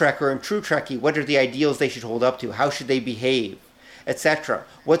true Trekker and true Trekkie? What are the ideals they should hold up to? How should they behave? Etc.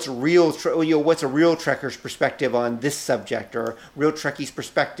 What's a real Trekker's perspective on this subject, or real Trekkie's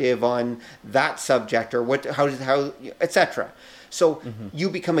perspective on that subject, or how etc. So you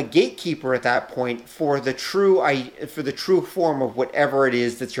become a gatekeeper at that point for the true form of whatever it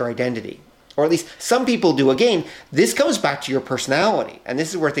is that's your identity, or at least some people do. Again, this comes back to your personality, and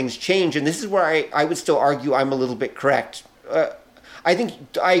this is where things change. And this is where I would still argue I'm a little bit correct. I think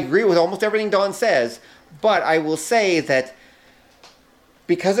I agree with almost everything Don says, but I will say that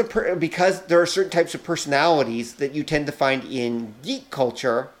because there are certain types of personalities that you tend to find in geek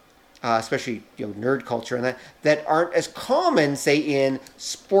culture, especially nerd culture, and that aren't as common, say, in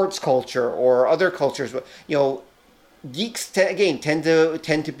sports culture or other cultures. Geeks tend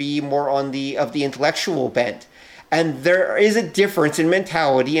to be more of the intellectual bent, And there is a difference in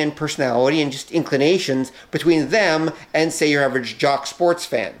mentality and personality and just inclinations between them and, say, your average jock sports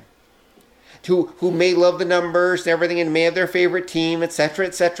fan, who may love the numbers and everything and may have their favorite team, etc.,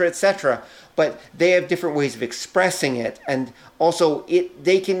 etc., etc. But they have different ways of expressing it. And also,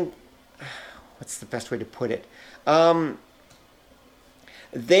 they can... What's the best way to put it?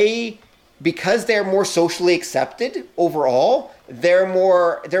 Because they're more socially accepted overall, they're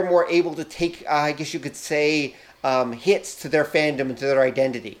more able to take, I guess you could say, hits to their fandom and to their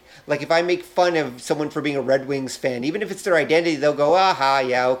identity. Like if I make fun of someone for being a Red Wings fan, even if it's their identity, they'll go, aha,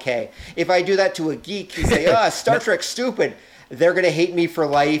 yeah, okay. If I do that to a geek and say, Star Trek's stupid, they're going to hate me for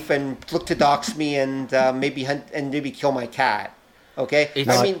life and look to dox me and maybe kill my cat. Okay,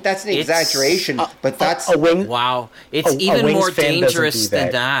 I mean that's an exaggeration, but that's wow. It's even more dangerous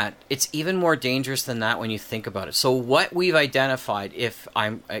than that. It's even more dangerous than that when you think about it. So what we've identified,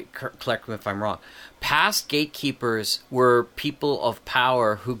 correct me if I'm wrong, past gatekeepers were people of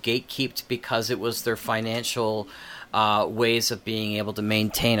power who gatekeeped because it was their financial ways of being able to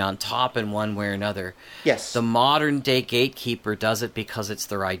maintain on top in one way or another. Yes, the modern day gatekeeper does it because it's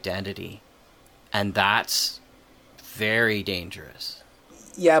their identity, and that's very dangerous.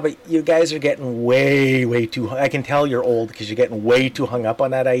 Yeah, but you guys are getting way too... I can tell you're old because you're getting way too hung up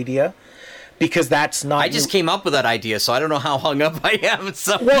on that idea. Because that's not... I just came up with that idea, so I don't know how hung up I am.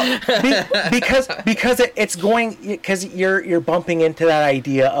 So. Well, because it's going... Because you're bumping into that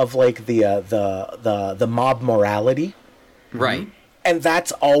idea of like the mob morality. Right. And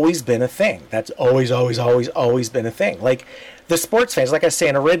that's always been a thing. That's always been a thing. Like... The sports fans, like I was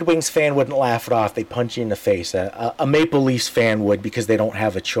saying, a Red Wings fan wouldn't laugh it off. They'd punch you in the face. A Maple Leafs fan would because they don't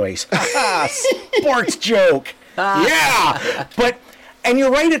have a choice. Sports joke. Yeah. And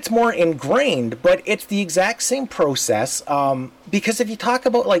you're right, it's more ingrained, but it's the exact same process. Because if you talk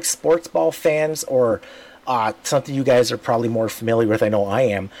about like sports ball fans or something you guys are probably more familiar with, I know I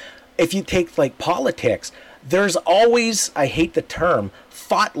am. If you take like politics, there's always, I hate the term,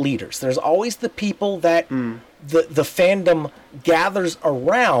 thought leaders. There's always the people that... The fandom gathers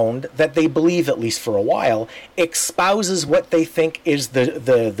around that they believe, at least for a while, espouses what they think is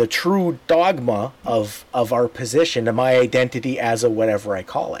the true dogma of our position and my identity as a whatever I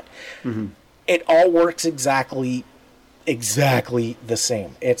call it. Mm-hmm. It all works exactly the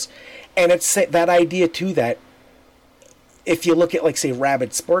same. It's that idea too that if you look at like say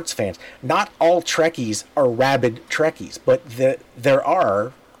rabid sports fans, not all Trekkies are rabid Trekkies, but there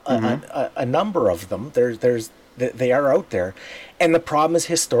are a number of them. They are out there, and the problem is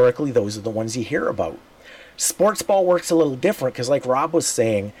historically those are the ones you hear about. Sports ball works a little different because, like Rob was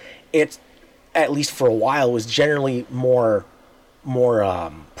saying, it at least for a while was generally more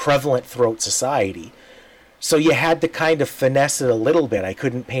prevalent throughout society. So you had to kind of finesse it a little bit. I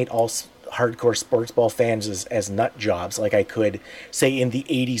couldn't paint all hardcore sports ball fans as nut jobs like I could say in the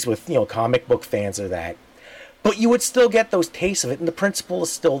 80s with comic book fans or that. But you would still get those tastes of it, and the principle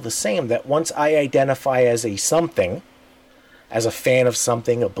is still the same, that once I identify as a something, as a fan of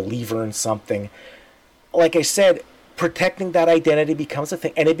something, a believer in something, like I said, protecting that identity becomes a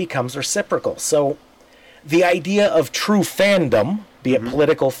thing, and it becomes reciprocal. So the idea of true fandom, be it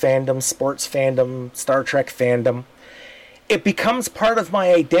political fandom, sports fandom, Star Trek fandom, it becomes part of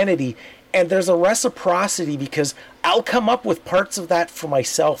my identity, and there's a reciprocity because I'll come up with parts of that for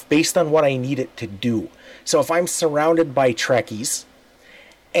myself based on what I need it to do. So if I'm surrounded by Trekkies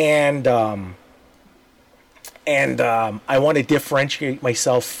and I want to differentiate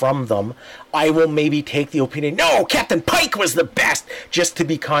myself from them, I will maybe take the opinion, no, Captain Pike was the best, just to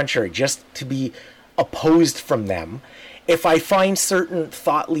be contrary, just to be opposed from them. If I find certain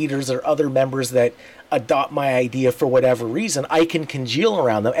thought leaders or other members that adopt my idea for whatever reason, I can congeal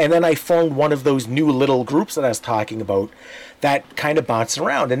around them. And then I formed one of those new little groups that I was talking about that kind of bounce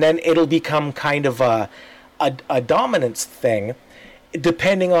around. And then it'll become kind of a dominance thing,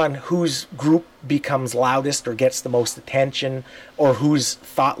 depending on whose group becomes loudest or gets the most attention, or whose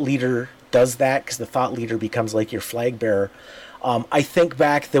thought leader does that, because the thought leader becomes like your flag bearer. I think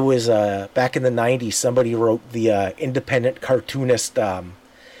back in the 90s, somebody wrote the independent cartoonist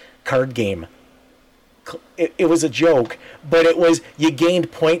card game. It was a joke, but it was you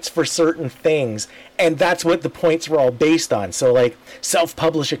gained points for certain things, and that's what the points were all based on. So like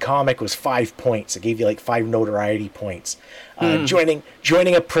self-publish a comic was 5 points. It gave you like 5 notoriety points. Joining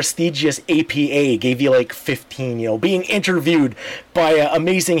a prestigious APA gave you like 15. Being interviewed by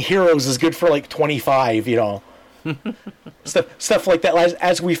Amazing Heroes is good for like 25. Stuff like that.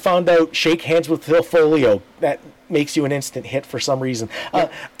 As we found out, shake hands with Phil Folio, that makes you an instant hit for some reason.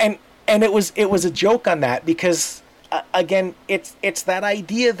 And it was a joke on that because again, it's that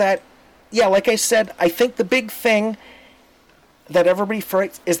idea that yeah, like I said, I think the big thing that everybody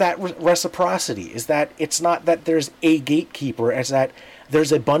forgets is that reciprocity, is that it's not that there's a gatekeeper, it's that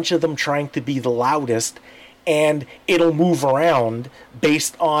there's a bunch of them trying to be the loudest, and it'll move around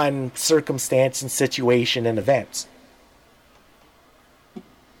based on circumstance and situation and events.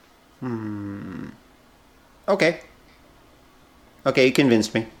 Okay, you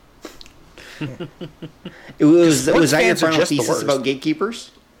convinced me. was that your final thesis about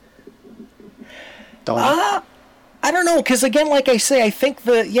gatekeepers? I don't know, because again, like I say, I think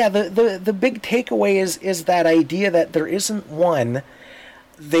the big takeaway is that idea that there isn't one.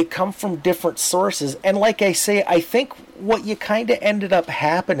 They come from different sources, and like I say, I think what you kind of ended up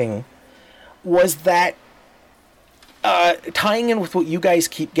happening was that tying in with what you guys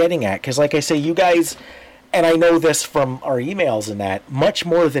keep getting at, because like I say, you guys, and I know this from our emails and that, much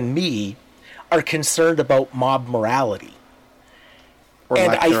more than me, are concerned about mob morality. Or and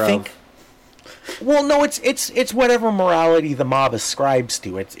lack I thereof. think, well, no, it's whatever morality the mob ascribes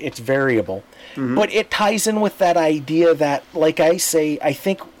to. It's variable. Mm-hmm. But it ties in with that idea that, like I say, I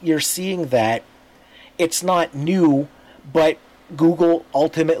think you're seeing that it's not new, but Google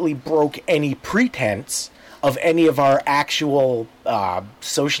ultimately broke any pretense of any of our actual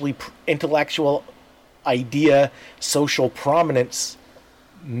socially intellectual idea, social prominence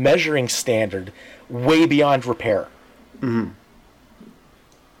measuring standard way beyond repair. Mm-hmm.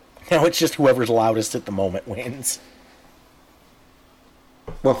 Now it's just whoever's loudest at the moment wins.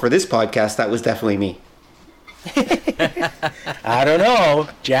 Well, for this podcast, that was definitely me. I don't know.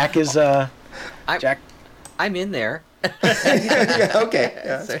 Jack is Jack. I'm in there. Yeah, okay,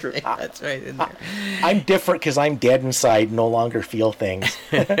 yeah, that's true. That's right in there. I'm different because I'm dead inside, no longer feel things.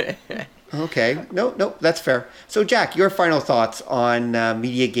 Okay, no, that's fair. So, Jack, your final thoughts on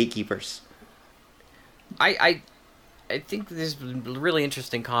media gatekeepers? I think this is a really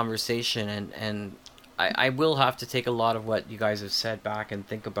interesting conversation, and I will have to take a lot of what you guys have said back and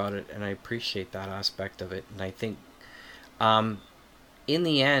think about it, and I appreciate that aspect of it. And I think, in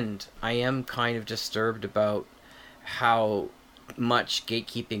the end, I am kind of disturbed about how much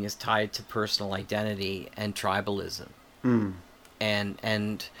gatekeeping is tied to personal identity and tribalism.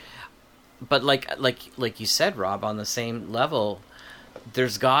 But like you said, Rob, on the same level,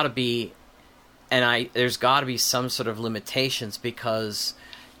 there's got to be some sort of limitations, because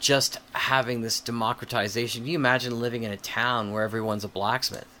just having this democratization, can you imagine living in a town where everyone's a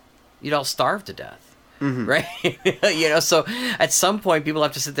blacksmith? You'd all starve to death, right? So at some point people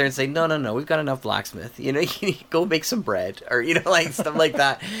have to sit there and say, no, we've got enough blacksmith. You go make some bread, or stuff like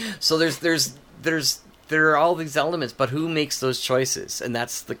that. So there are all these elements, but who makes those choices? And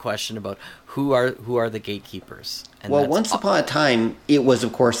that's the question about who are the gatekeepers. And well, once upon a time, it was,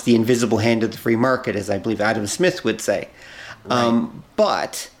 of course, the invisible hand of the free market, as I believe Adam Smith would say. Right.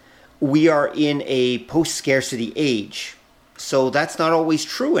 But we are in a post-scarcity age, so that's not always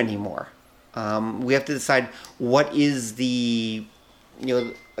true anymore. We have to decide what is the,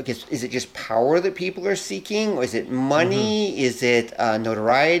 I guess, is it just power that people are seeking? Or is it money? Mm-hmm. Is it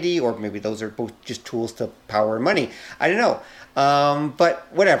notoriety? Or maybe those are both just tools to power and money. I don't know. But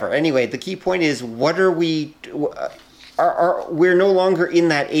whatever. Anyway, the key point is, what are we... we're no longer in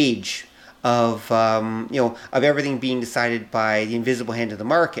that age of everything being decided by the invisible hand of the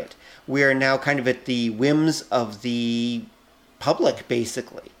market. We are now kind of at the whims of the public,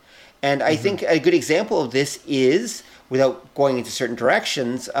 basically. And I think a good example of this is, without going into certain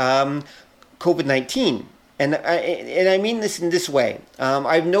directions, COVID-19. And I mean this in this way.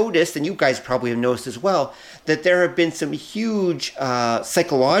 I've noticed, and you guys probably have noticed as well, that there have been some huge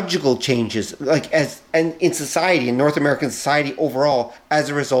psychological changes, in society, in North American society overall, as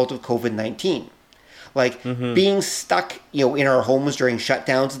a result of COVID-19. Being stuck, in our homes during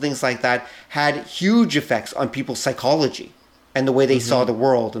shutdowns and things like that had huge effects on people's psychology and the way they saw the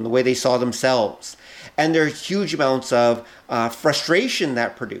world and the way they saw themselves. And there are huge amounts of frustration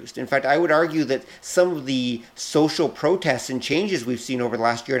that produced. In fact, I would argue that some of the social protests and changes we've seen over the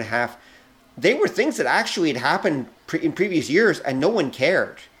last year and a half, they were things that actually had happened in previous years and no one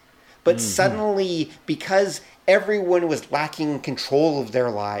cared. But suddenly, because everyone was lacking control of their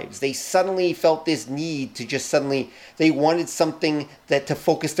lives, they suddenly felt this need to they wanted something to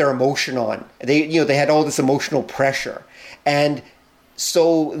focus their emotion on. They had all this emotional pressure. And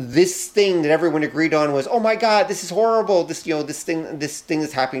so this thing that everyone agreed on was, oh my God, this is horrible. This thing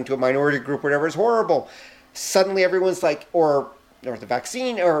that's happening to a minority group, whatever, is horrible. Suddenly everyone's like, or the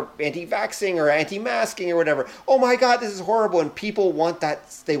vaccine, or anti-vaxxing, or anti-masking, or whatever. Oh my God, this is horrible. And people want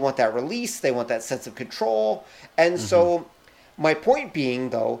that. They want that release. They want that sense of control. And so my point being,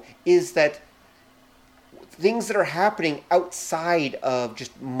 though, is that things that are happening outside of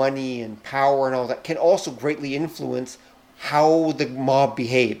just money and power and all that can also greatly influence how the mob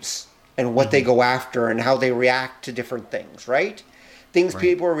behaves and what they go after and how they react to different things, right? Things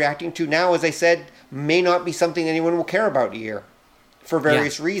people are reacting to now, as I said, may not be something anyone will care about a year for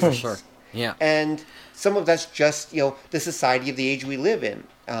various reasons. Sure. Yeah. And some of that's just, the society of the age we live in.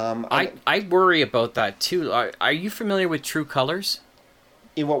 I worry about that too. Are you familiar with True Colors?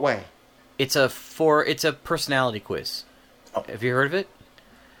 In what way? It's a personality quiz. Oh. Have you heard of it?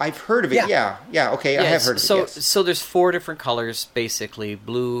 I've heard of it. Yeah. Okay, I have heard of it. Yes. So there's 4 different colors, basically: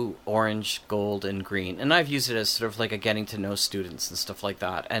 blue, orange, gold, and green. And I've used it as sort of like a getting to know students and stuff like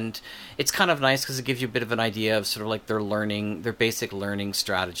that. And it's kind of nice because it gives you a bit of an idea of sort of like their basic learning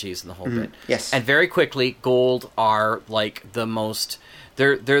strategies and the whole bit. Yes. And very quickly, gold are like the most.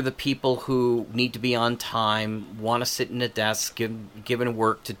 They're the people who need to be on time, want to sit in a desk, given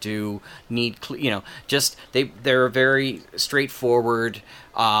work to do, they're very straightforward,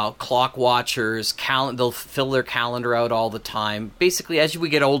 clock watchers, they'll fill their calendar out all the time. Basically, as we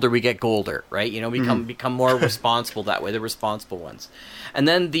get older, we get golder, right? Become more responsible that way, the responsible ones. And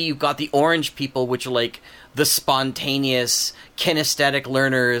then you've got the orange people, which are like the spontaneous, kinesthetic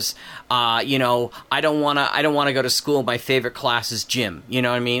learners. I don't want to go to school. My favorite class is gym. You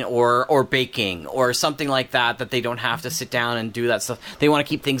know what I mean? Or baking or something like that they don't have to sit down and do that stuff. They want to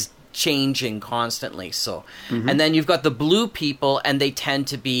keep things changing constantly. So, and then you've got the blue people, and they tend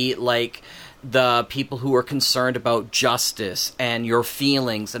to be like the people who are concerned about justice and your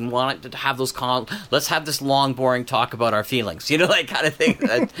feelings and want to have those let's have this long, boring talk about our feelings, that kind of thing,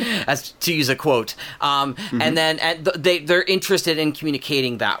 as to use a quote. And then they're interested in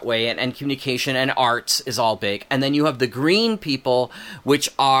communicating that way, and communication and arts is all big. And then you have the green people,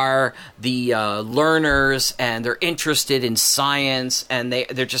 which are the learners, and they're interested in science, and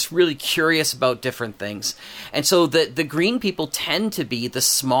they're just really curious about different things. And so the green people tend to be the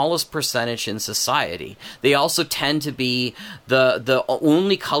smallest percentage in society. They also tend to be the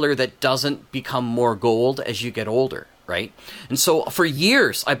only color that doesn't become more gold as you get older, right? And so for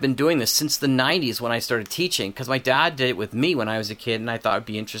years, I've been doing this since the 90s when I started teaching, because my dad did it with me when I was a kid, and I thought it'd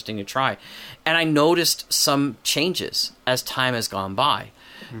be interesting to try. And I noticed some changes as time has gone by.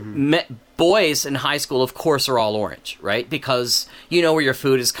 Boys in high school, of course, are all orange, right? Because you know where your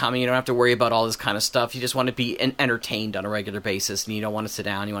food is coming. You don't have to worry about all this kind of stuff. You just want to be entertained on a regular basis, and you don't want to sit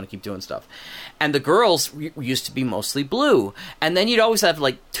down. You want to keep doing stuff. And the girls used to be mostly blue. And then you'd always have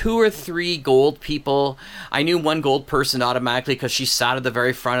like 2 or 3 gold people. I knew one gold person automatically because she sat at the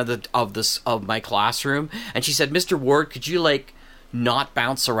very front of my classroom, and she said, "Mr. Ward, could you not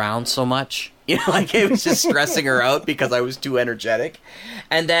bounce around so much?" It was just stressing her out because I was too energetic.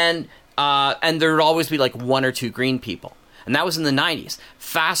 And then, and there would always be 1 or 2 green people. And that was in the 90s.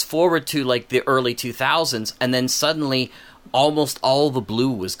 Fast forward to the early 2000s, and then suddenly almost all the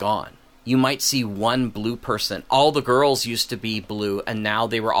blue was gone. You might see 1 blue person. All the girls used to be blue, and now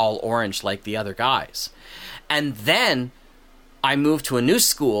they were all orange like the other guys. And then I moved to a new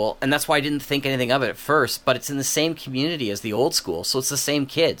school, and that's why I didn't think anything of it at first, but it's in the same community as the old school, so it's the same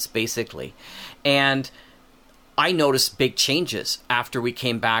kids, basically. And I noticed big changes after we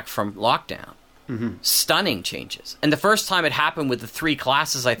came back from lockdown. Stunning changes. And the first time it happened with the 3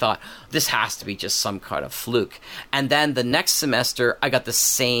 classes, I thought, this has to be just some kind of fluke. And then the next semester, I got the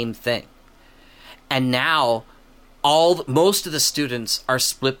same thing. And now, most of the students are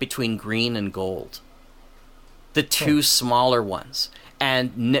split between green and gold. The 2 smaller ones,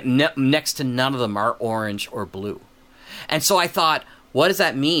 and next to none of them are orange or blue. And so I thought, what does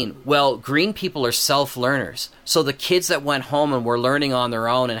that mean? Well, green people are self-learners. So the kids that went home and were learning on their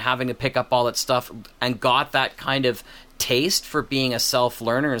own and having to pick up all that stuff and got that kind of taste for being a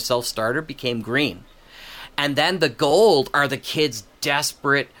self-learner and self-starter became green. And then the gold are the kids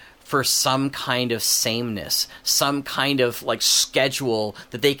desperate for some kind of sameness, some kind of schedule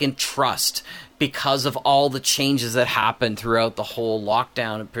that they can trust. Because of all the changes that happened throughout the whole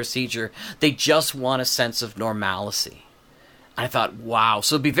lockdown and procedure, they just want a sense of normalcy. I thought, wow.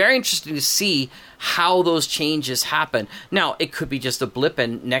 So it'd be very interesting to see how those changes happen. Now, it could be just a blip,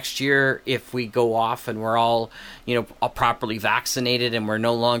 and next year, if we go off and we're all properly vaccinated and we're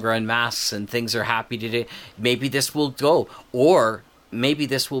no longer on masks and things are happy today, maybe this will go. Or maybe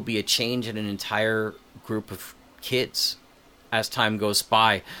this will be a change in an entire group of kids as time goes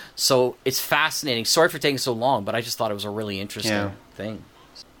by. So it's fascinating. Sorry for taking so long, but I just thought it was a really interesting thing.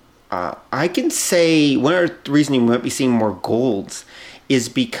 I can say one of the reasons you might be seeing more golds is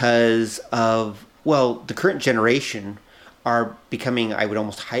because of, the current generation are becoming, I would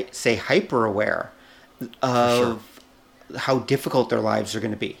almost say, hyper-aware of how difficult their lives are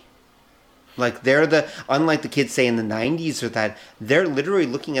going to be. Like unlike the kids say in the 90s or that, they're literally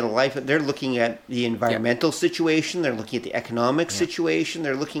looking at a life, they're looking at the environmental situation, they're looking at the economic situation,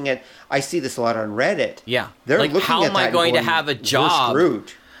 they're looking at, I see this a lot on Reddit. Yeah. They're like, looking how at am I going to have a job? We're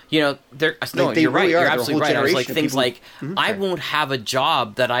screwed. You know, you're they right. really You're are. absolutely right. I was like, things people, like, I won't have a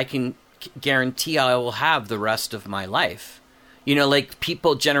job that I can guarantee I will have the rest of my life. You know, like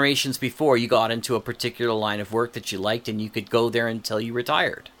people generations before, you got into a particular line of work that you liked and you could go there until you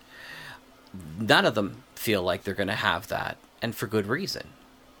retired. None of them feel like they're going to have that, and for good reason,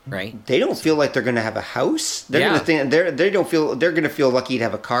 right? They don't feel like they're going to have a house. They're going to think they don't feel they're going to feel lucky to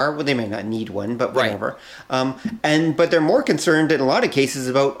have a car. Well, they may not need one, but whatever. Right. But they're more concerned in a lot of cases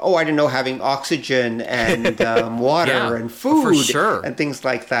about I don't know, having oxygen and water and food for sure. and things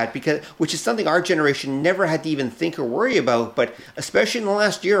like that, which is something our generation never had to even think or worry about. But especially in the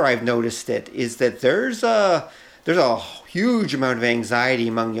last year, I've noticed it is that there's a huge amount of anxiety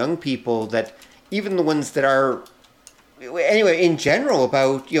among young people, that even the ones that are, anyway, in general,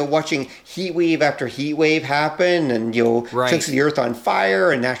 about watching heat wave after heat wave happen, and chunks of the earth on fire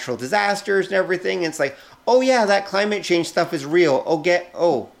and natural disasters and everything. And it's like, oh yeah, that climate change stuff is real.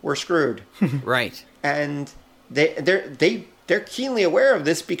 We're screwed. Right. And they're keenly aware of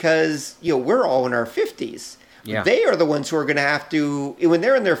this because we're all in our 50s. Yeah. They are the ones who are going to have to, when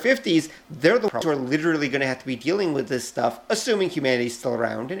they're in their 50s, they're the ones who are literally going to have to be dealing with this stuff, assuming humanity's still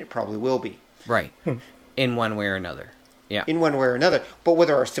around, and it probably will be. Right. In one way or another. Yeah. In one way or another. But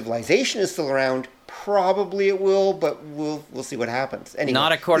whether our civilization is still around, probably it will, but we'll see what happens. Anyway,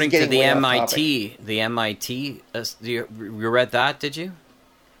 not according to the MIT. The MIT, you read that, did you?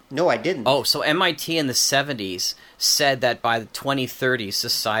 No, I didn't. Oh, so MIT in the 70s said that by the 2030s,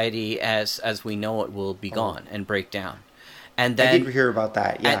 society as we know it will be gone and break down. And then I did hear about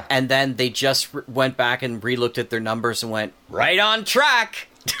that, yeah. And then they just went back and re-looked at their numbers and went, right on track!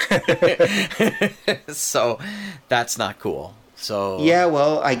 So that's not cool. So yeah,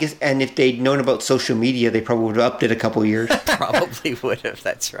 well, I guess, and if they'd known about social media, they probably would have upped it a couple of years. Probably would have,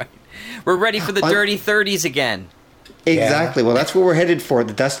 that's right. We're ready for the dirty 30s again. Exactly. Yeah. Well, that's what we're headed for,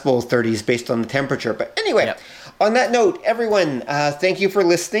 the Dust Bowl 30s based on the temperature. But anyway, on that note, everyone, thank you for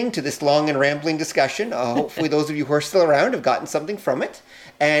listening to this long and rambling discussion. Hopefully those of you who are still around have gotten something from it.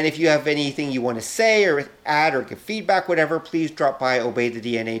 And if you have anything you want to say or add or give feedback, whatever, please drop by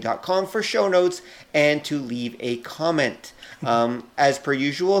obeythedna.com for show notes and to leave a comment. As per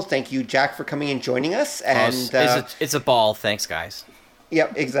usual, thank you, Jack, for coming and joining us. And it's a ball. Thanks, guys.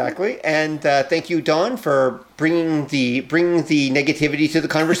 Yep, exactly. And thank you, Don, for bringing the negativity to the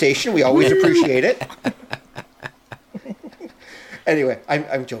conversation. We always appreciate it. Anyway,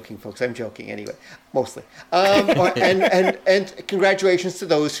 I'm joking, folks. I'm joking anyway, mostly. And congratulations to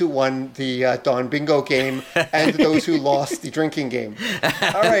those who won the Don Bingo game and those who lost the drinking game.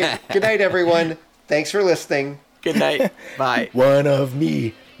 All right. Good night, everyone. Thanks for listening. Good night. Bye. One of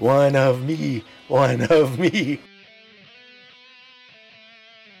me, one of me, one of me.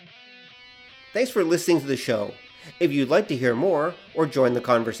 Thanks for listening to the show. If you'd like to hear more or join the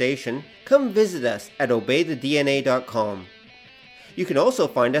conversation, come visit us at obeythedna.com. You can also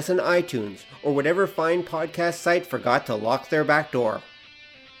find us on iTunes or whatever fine podcast site forgot to lock their back door.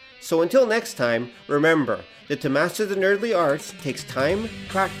 So until next time, remember that to master the nerdly arts takes time,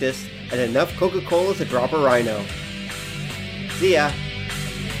 practice, and enough Coca-Cola to drop a rhino. See ya!